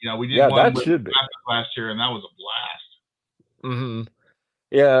fun. yeah, We did yeah. one That with should be. last year, and that was a blast. Hmm.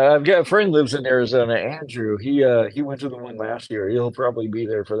 Yeah, I've got a friend lives in Arizona, Andrew. He went to the one last year. He'll probably be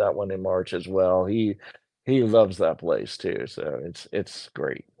there for that one in March as well. He loves that place too, so it's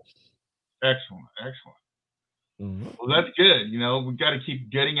great. Excellent, excellent. Hmm. Well, that's good. We got to keep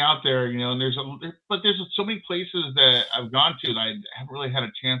getting out there. And there's so many places that I've gone to that I haven't really had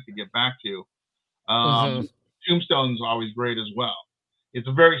a chance to get back to. Hmm. Tombstone's always great as well. It's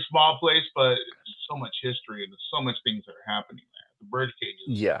a very small place, but there's so much history and there's so much things that are happening there. The birdcage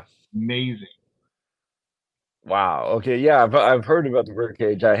is Yeah. amazing. Wow. Okay. Yeah, I've heard about the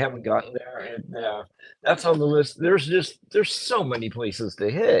birdcage. I haven't gotten there, and that's on the list. There's so many places to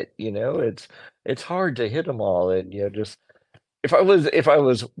hit. It's hard to hit them all, and just if I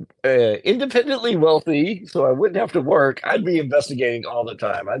was independently wealthy, so I wouldn't have to work, I'd be investigating all the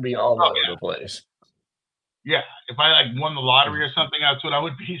time. I'd be all Oh over the place. yeah, if I like won the lottery Mhm. or something, that's what I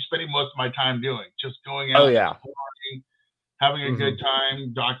would be spending most of my time doing. Just going Oh out, yeah. exploring, having a good Hmm.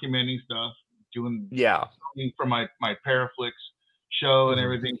 time, documenting stuff, doing Yeah. something for my Paraflix show and Hmm.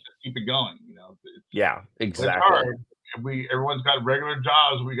 everything to keep it going. Yeah. It's Exactly. hard. Everyone's got regular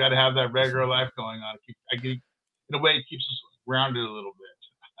jobs. We got to have that regular life going on. In a way, it keeps us grounded a little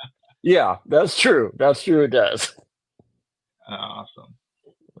bit. Yeah. That's true. That's true. It does. Awesome.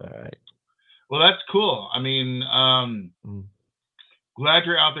 All right. Well, that's cool. I mean, Mm. glad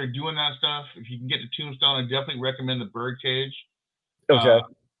you're out there doing that stuff. If you can get to Tombstone, I definitely recommend the Birdcage. Uh, Okay.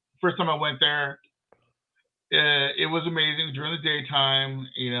 First time I went there, it was amazing during the daytime,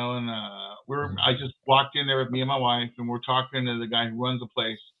 and I just walked in there with me and my wife, and we're talking to the guy who runs the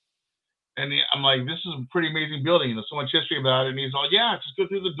place. And I'm like, this is a pretty amazing building. There's so much history about it. And he's all, yeah, just go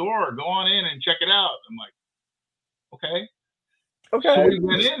through the door, go on in and check it out. I'm like, okay. So Okay. we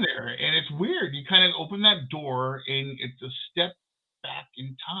went in there, and it's weird. You kind of open that door, and it's a step back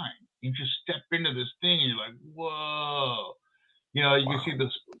in time. You just step into this thing, and you're like, whoa. You can see Wow.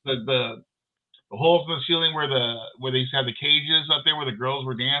 the holes in the ceiling where they used to have the cages up there where the girls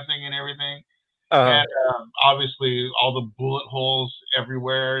were dancing and everything. Uh, And obviously all the bullet holes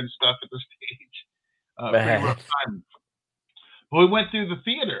everywhere and stuff at the stage. Pretty man. rough time. But we went through the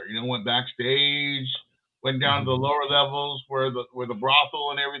theater, went backstage, went down to the Mhm. lower levels where the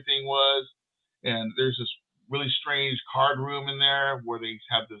brothel and everything was. And there's this really strange card room in there where they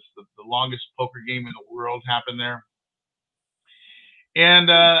have the longest poker game in the world happen there. And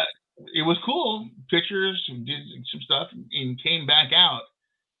it was cool. Pictures, did some stuff, and came back out,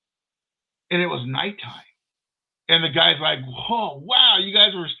 and it was nighttime. And the guy's like, "Whoa, wow, you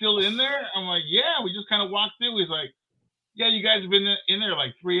guys were still in there?" I'm like, "Yeah, we just kind of walked through." He's like, "Yeah, you guys have been in there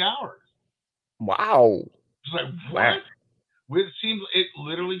like 3 hours." Wow. It's like, Man. "What?" It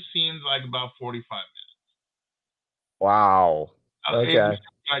literally seemed like about 45 minutes. Wow. It was Okay.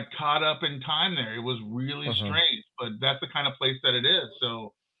 like caught up in time there. It was really Mhm. strange, but that's the kind of place that it is.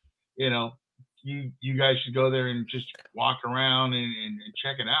 So you know, you guys should go there and just walk around and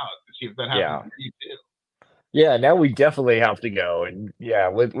check it out and see if that happens Yeah. to you too. Yeah, now we definitely have to go, and yeah,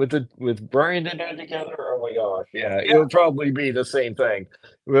 with Brian and I together, oh my gosh, yeah, Yeah, it'll probably be the same thing.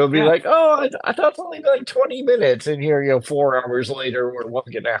 We'll be yeah. like, "Oh, I thought it's only like 20 minutes," and here, 4 hours later, we're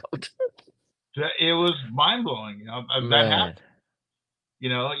walking out. It was mind blowing. That Man. happened. You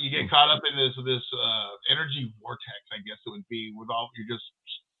get Mm. caught up in this energy vortex, I guess it would be, with all you're just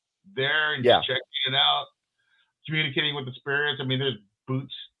there and just Yeah. checking it out, communicating with the spirits. I mean, there's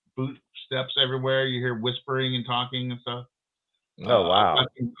boot steps everywhere. You hear whispering and talking and stuff. Oh, I've got wow.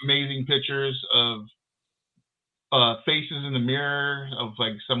 some amazing pictures of faces in the mirror of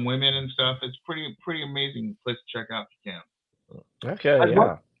like some women and stuff. It's pretty amazing place to check out if you can. Okay, Like, what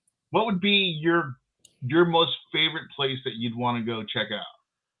yeah. what would be your most favorite place that you'd want to go check out?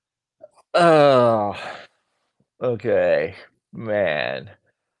 Oh, okay. Man.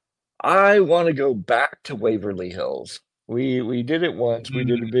 I wanna go back to Waverly Hills. We did it once, we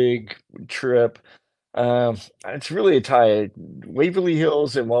did a Mm, big trip. It's really a tie. Waverly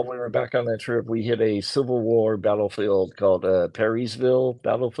Hills, and while we were back on that trip, we hit a Civil War battlefield called, Perrysville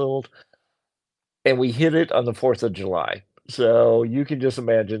Battlefield, and we hit it on the 4th of July. So, you can just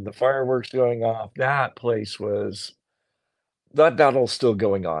imagine the fireworks going off. That battle's still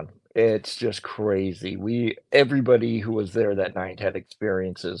going on, It's just crazy. Everybody who was there that night had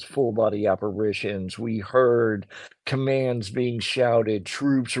experiences, full body apparitions. We heard commands being shouted,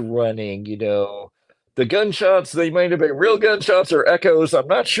 troops running, The gunshots, they might have been real gunshots or echoes. I'm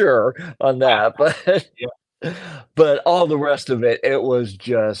not sure on that, but Yeah. but all the rest of it, it was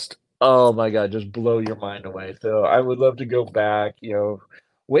just, oh my God, just blow your mind away. So I would love to go back,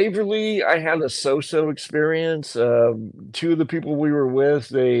 Waverly, I had a so-so experience. Two of the people we were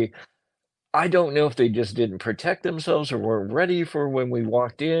with, I don't know if they just didn't protect themselves or weren't ready for when we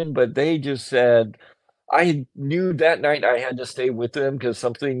walked in, but they just said I knew that night I had to stay with them because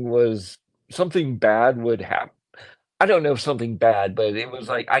something bad would happen. I don't know if something bad, but it was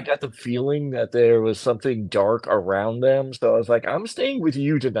like I got the feeling that there was something dark around them. So I was like, I'm staying with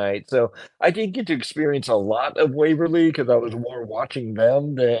you tonight. So I didn't get to experience a lot of Waverly because I was more watching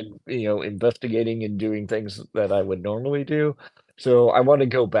them than, investigating and doing things that I would normally do. So I want to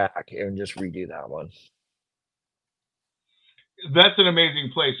go back and just redo that one. That's an amazing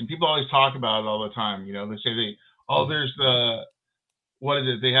place, and people always talk about it all the time. They say Mhm. there's what is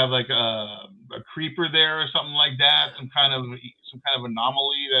it? They have like a creeper there or something like that, some kind of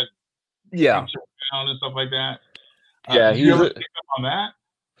anomaly that Yeah. creeps around and stuff like that. Yeah, Did you he's ever a pick up on that?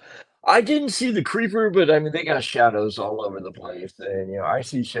 I didn't see the creeper, but I mean, they got shadows all over the place, and I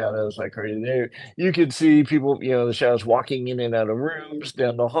see shadows like crazy. There, you could see people, the shadows walking in and out of rooms,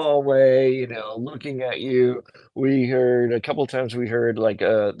 down the hallway, looking at you. We heard a couple times. We heard like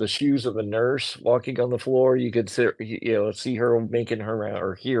the shoes of a nurse walking on the floor. You could see her making her round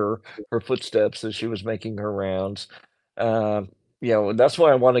or hear her footsteps as she was making her rounds. Um, that's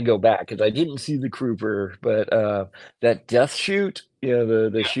why I want to go back because I didn't see the creeper, but that death chute, the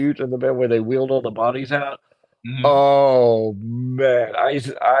Yeah. chute in the bed where they wheeled all the bodies out. Hmm. Oh man,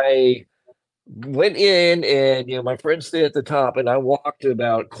 I went in and my friends stayed at the top and I walked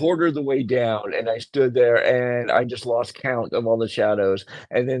about quarter of the way down and I stood there and I just lost count of all the shadows.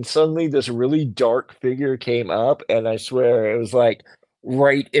 And then suddenly this really dark figure came up and I swear it was like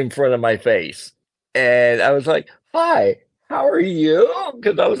right in front of my face. And I was like, "Hi, how are you?"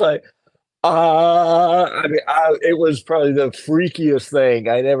 Because I was like, I mean, it was probably the freakiest thing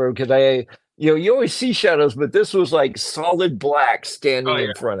I'd ever because you always see shadows, but this was like solid black Oh standing in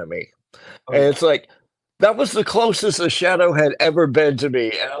yeah. front of me. Oh And yeah. it's like, that was the closest a shadow had ever been to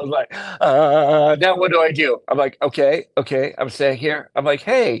me. And I was like, now what do I do? I'm like, okay, okay, I'm staying here. I'm like,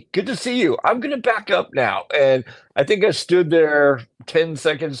 hey, good to see you. I'm going to back up now. And I think I stood there 10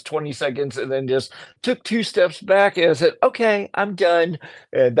 seconds, 20 seconds, and then just took 2 steps back and I said, okay, I'm done.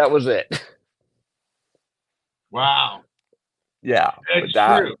 And that was it. Wow. Yeah, but It's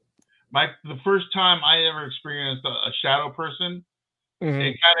that. true. The first time I ever experienced a shadow person, it Mhm.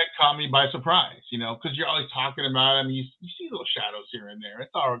 kind of caught me by surprise, because you're always talking about it. I mean, you see little shadows here and there. It's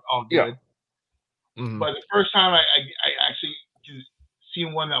all Yeah. good. Mhm. But the first time I actually just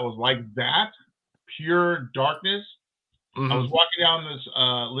seen one that was like that, pure darkness. I was Mhm. walking down this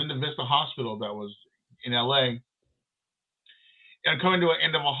Linda Vista Hospital that was in LA, and I'm coming to an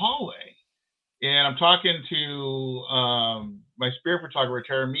end of a hallway, and I'm talking to my spirit photographer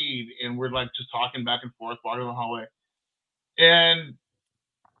Tara Mead, and we're like just talking back and forth, walking the hallway, and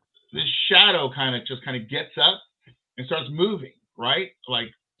this shadow kind of gets up and starts moving, right?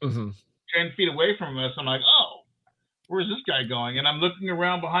 Like Mhm. 10 feet away from us. I'm like, oh, where's this guy going? And I'm looking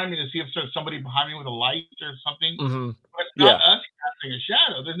around behind me to see if there's somebody behind me with a light or something. Mhm. But it's not Yeah. us casting a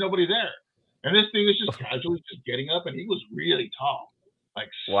shadow. There's nobody there. And this thing is just casually just getting up, and he was really tall, like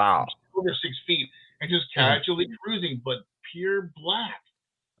Wow. over 6 feet, and just Mhm. casually cruising, but pure black.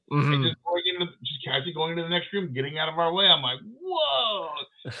 And Mhm. just casually going into the next room, getting out of our way. I'm like, whoa.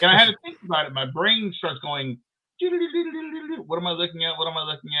 And I had to think about it. My brain starts going, what am I looking at? What am I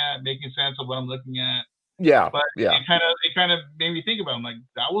looking at? Making sense of what I'm looking at. Yeah. But Yeah. it kind of made me think about it. I'm like,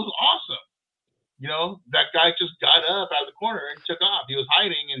 that was awesome. That guy just got up out of the corner and took off. He was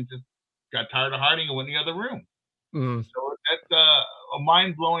hiding and just got tired of hiding and went in the other room. Mhm. So that's a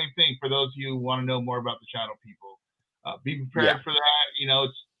mind blowing thing for those of you who want to know more about the shadow people. Be Yeah. prepared for that.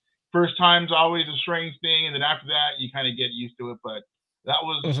 It's first time's always a strange thing, and then after that, you kind of get used to it. But that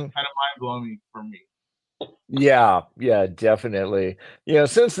was Mhm. kind of mind blowing for me. Yeah, yeah, definitely.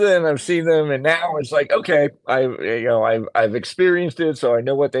 Since then I've seen them and now it's like, okay, I've experienced it, so I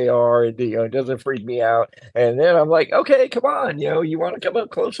know what they are. It doesn't freak me out. And then I'm like, okay, come on, you want to come up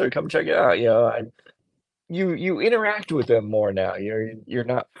closer, come check it out. You interact with them more now. You're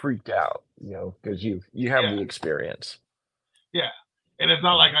not freaked out, because you have Yeah, the experience. yeah. And it's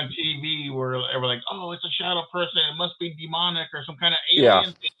not Mm. like on TV where they're like, "Oh, it's a shadow person. It must be demonic or some kind of Yeah,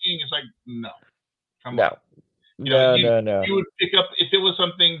 alien thing." It's like, no, come on. no. No, you no, no. would pick up if it was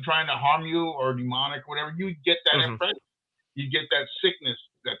something trying to harm you or demonic or whatever. You would get that Mhm. impression. You get that sickness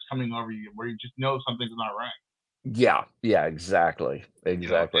that's coming over you, where you just know something's not right. Yeah, yeah, exactly,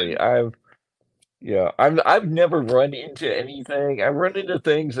 exactly. And I've never run into anything. I've run into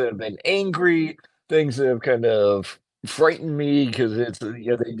things that have been angry, things that have kind of frightened me because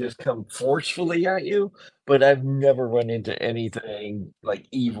they just come forcefully at you. But I've never run into anything like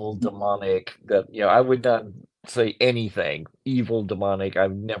evil, demonic that, I would not say anything evil, demonic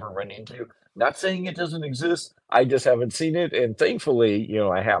I've never run into. Not saying it doesn't exist. I just haven't seen it. And thankfully,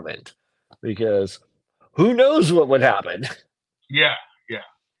 I haven't because who knows what would happen, yeah, yeah. you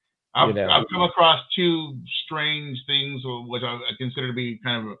I've know? come across two strange things, which I consider to be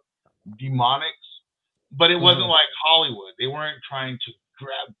kind of demonics, but it wasn't Mhm. like Hollywood. They weren't trying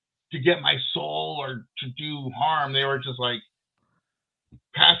to get my soul or to do harm. They were just like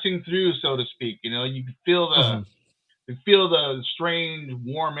passing through, so to speak. You could feel Mhm. the strange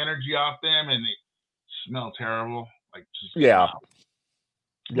warm energy off them, and they smell terrible, like just Yeah. wow.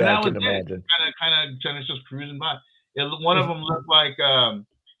 And Yeah, I that was can it. imagine. Kind of just cruising by. One of Mhm. them looked like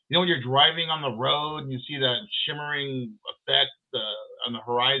when you're driving on the road and you see that shimmering effect on the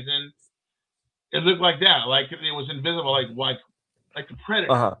horizon. It looked like that, like it was invisible, like the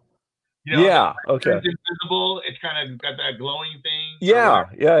predator. Uh-huh. The Yeah, predator's okay. invisible. It's kind of got that glowing thing or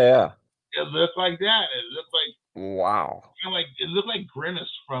whatever. Yeah, yeah, yeah. It looked like that. Wow. It looked like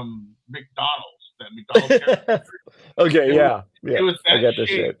Grimace from McDonald's. That McDonald's character. Okay, It was yeah, yeah, it was I that got this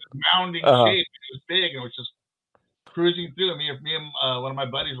shape, shit. mounding Uh-huh. shape. It was big and it was just cruising through. Me and one of my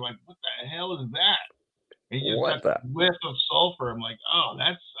buddies were like, "What the hell is that?" And he just got What this the whiff of sulfur. I'm like, "Oh,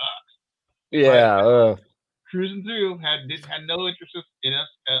 that sucks." But Yeah, cruising through had no interest in us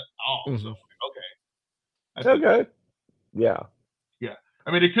at all. So mhm. okay, that's okay. Okay. Yeah. Yeah,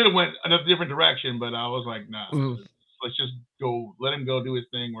 I mean, it could have went another different direction, but I was like, "Nah, Mhm. let's just go. Let him go do his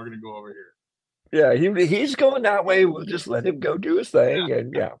thing. We're gonna go over here." Yeah, he's going that way, we'll just let him go do his thing,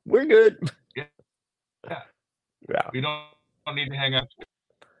 and yeah, we're good. Yeah, yeah. Yeah. We don't need to hang out,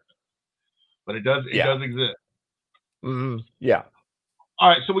 but it Yeah. does exist. Mhm. Yeah. All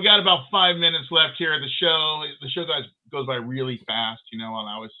right, so we got about 5 minutes left here of the show. The show goes by really fast, and I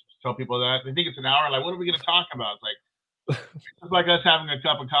always tell people that they think it's an hour. Like, what are we going to talk about? It's like us having a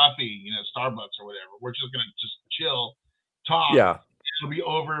cup of coffee, Starbucks or whatever. We're just going to just chill, talk. Yeah. It'll be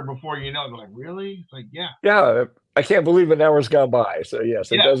over before you know it. They're like, really? It's like, yeah, Yeah, I can't believe an hour's gone by, so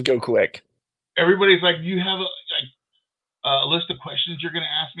yes, it yeah. does go quick. Everybody's like, do you have a list of questions you're going to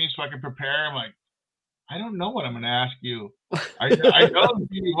ask me so I can prepare? I'm like, I don't know what I'm going to ask you. I know who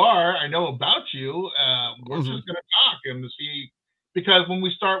you are. I know about you. We're Mhm. just going to talk and to see, because when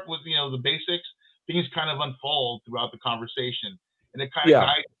we start with the basics, things kind of unfold throughout the conversation, and it kind of Yeah.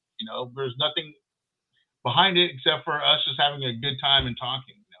 guides. There's nothing behind it except for us just having a good time and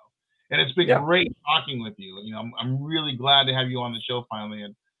talking. And it's been Yeah. great talking with you. I'm really glad to have you on the show finally,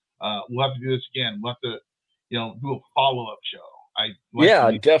 and we'll have to do this again. We'll have to do a follow up show. I like to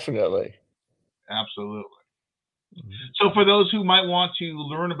Yeah, do definitely. absolutely. Mhm. So for those who might want to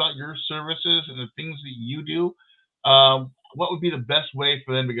learn about your services and the things that you do, what would be the best way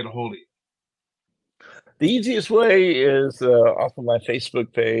for them to get a hold of you? The easiest way is, off of my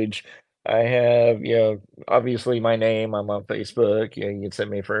Facebook page. I have, obviously my name, I'm on Facebook, you can send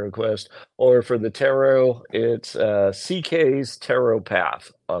me a friend request, or for the tarot, it's, CK's Tarot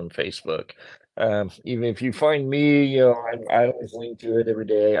Path on Facebook. Even if you find me, I always link to it every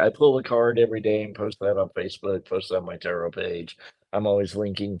day. I pull a card every day and post that on Facebook, post it on my tarot page. I'm always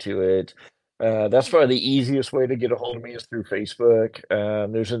linking to it. That's probably the easiest way to get a hold of me is through Facebook.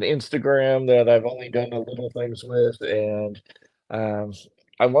 There's an Instagram that I've only done a little things with, and um,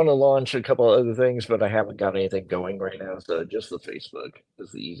 I want to launch a couple other things, but I haven't got anything going right now. So just the Facebook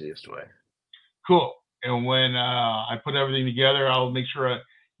is the easiest way. Cool. And when I put everything together, I'll make sure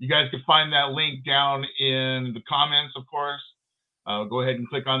you guys can find that link down in the comments, of course. Go ahead and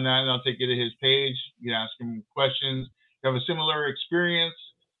click on that, and I'll take you to his page. You can ask him questions. If you have a similar experience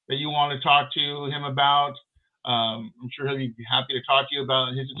that you want to talk to him about, I'm sure he'll be happy to talk to you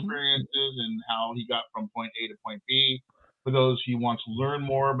about his Mhm. experiences and how he got from point A to point B. For those who want to learn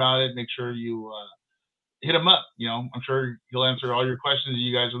more about it, make sure you hit him up. I'm sure he'll answer all your questions that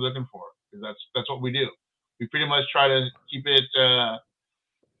you guys are looking for, because that's what we do. We pretty much try to keep it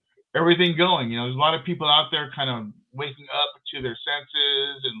everything going. There's a lot of people out there kind of waking up to their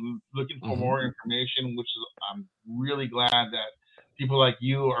senses and looking for Mhm. more information, which is I'm really glad that people like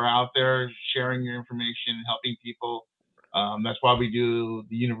you are out there sharing your information and helping people. That's why we do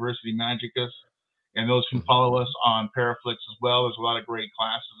the University Magicus, and those who Mhm. follow us on Paraflix as well. There's a lot of great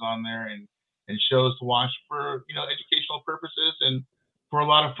classes on there, and and shows to watch for, educational purposes and for a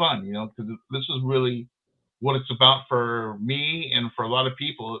lot of fun, because this is really what it's about for me and for a lot of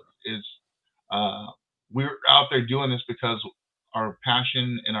people is we're out there doing this because our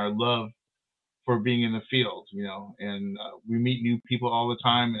passion and our love for being in the field, and we meet new people all the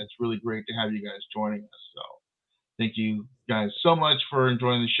time, and it's really great to have you guys joining us. So thank you guys so much for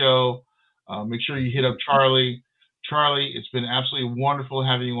enjoying the show. Make sure you hit up Charlie. Charlie, it's been absolutely wonderful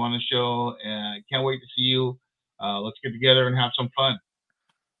having you on the show, and I can't wait to see you. Let's get together and have some fun.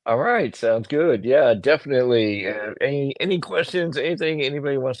 All right, sounds good. Yeah, definitely. Any questions, anything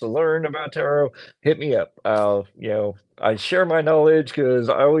anybody wants to learn about tarot, hit me up. I share my knowledge because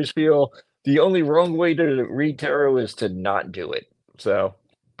I always feel the only wrong way to read tarot is to not do it. So,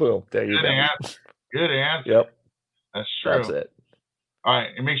 boom, there you Good go. answer. Good answer. Yep, That's true. that's it. All right,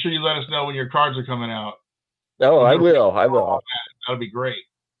 and make sure you let us know when your cards are coming out. Oh, I will. I will. That'll be great.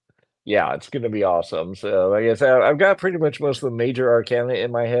 Yeah, it's going to be awesome. So, like I said, I've got pretty much most of the major arcana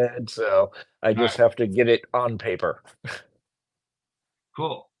in my head, so I just have to get it on paper.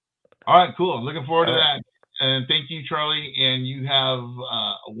 Cool. All right, cool. I'm looking forward to that. And thank you, Charlie. And you have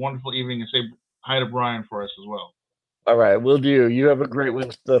a wonderful evening. And say hi to Brian for us as well. All right, will do. You have a great one,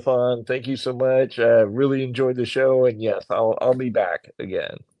 Stefan. Thank you so much. Really enjoyed the show, and yes, I'll be back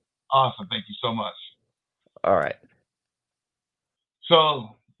again. Awesome. Thank you so much. All right.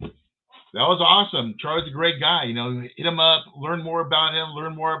 So that was awesome. Charlie's a great guy. Hit him up, learn more about him,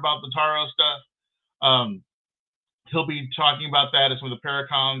 learn more about the tarot stuff. He'll be talking about that at some of the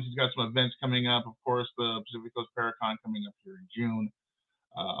Paracons. He's got some events coming up. Of course, the Pacific Coast Paracon coming up here in June.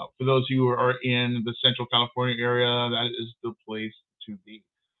 For those who are in the Central California area, that is the place to be.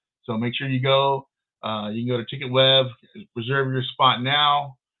 So make sure you go. You can go to TicketWeb, reserve your spot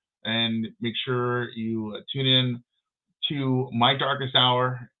now, and make sure you tune in to My Darkest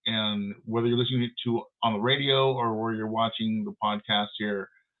Hour. And whether you're listening to on the radio or where you're watching the podcast here,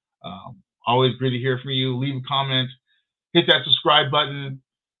 always great to hear from you. Leave a comment, hit that subscribe button,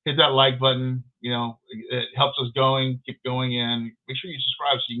 hit that like button. It helps us keep going in. Make sure you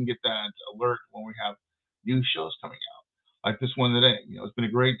subscribe so you can get that alert when we have new shows coming out, like this one today. It's been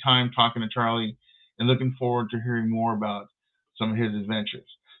a great time talking to Charlie and looking forward to hearing more about some of his adventures.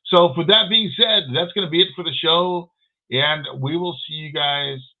 So with that being said, that's going to be it for the show. And we will see you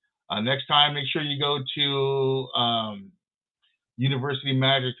guys next time. Make sure you go to University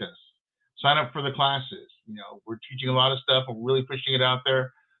Magicus. Sign up for the classes. We're teaching a lot of stuff. We're really pushing it out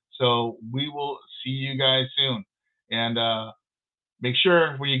there. So we will see you guys soon. And make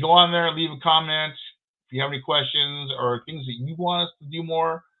sure when you go on there, leave a comment. If you have any questions or things that you want us to do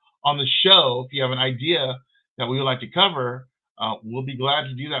more on the show, if you have an idea that we would like to cover, we'll be glad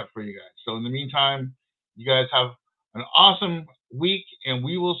to do that for you guys. So in the meantime, you guys have an awesome week, and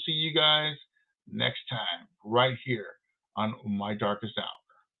we will see you guys next time right here on My Darkest Hour.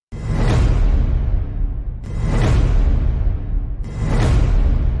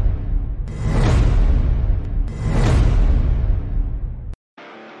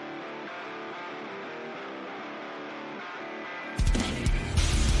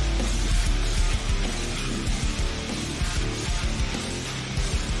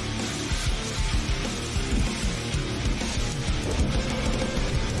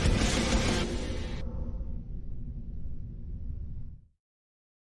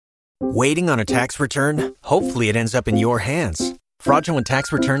 Waiting on a tax return? Hopefully it ends up in your hands. Fraudulent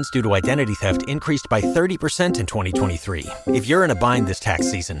tax returns due to identity theft increased by 30% in 2023. If you're in a bind this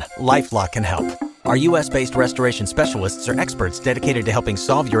tax season, LifeLock can help. Our U.S.-based restoration specialists are experts dedicated to helping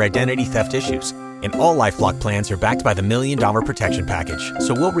solve your identity theft issues. And all LifeLock plans are backed by the $1 Million Protection Package.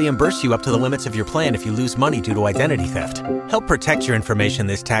 So we'll reimburse you up to the limits of your plan if you lose money due to identity theft. Help protect your information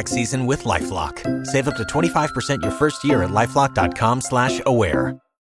this tax season with LifeLock. Save up to 25% your first year at LifeLock.com/aware.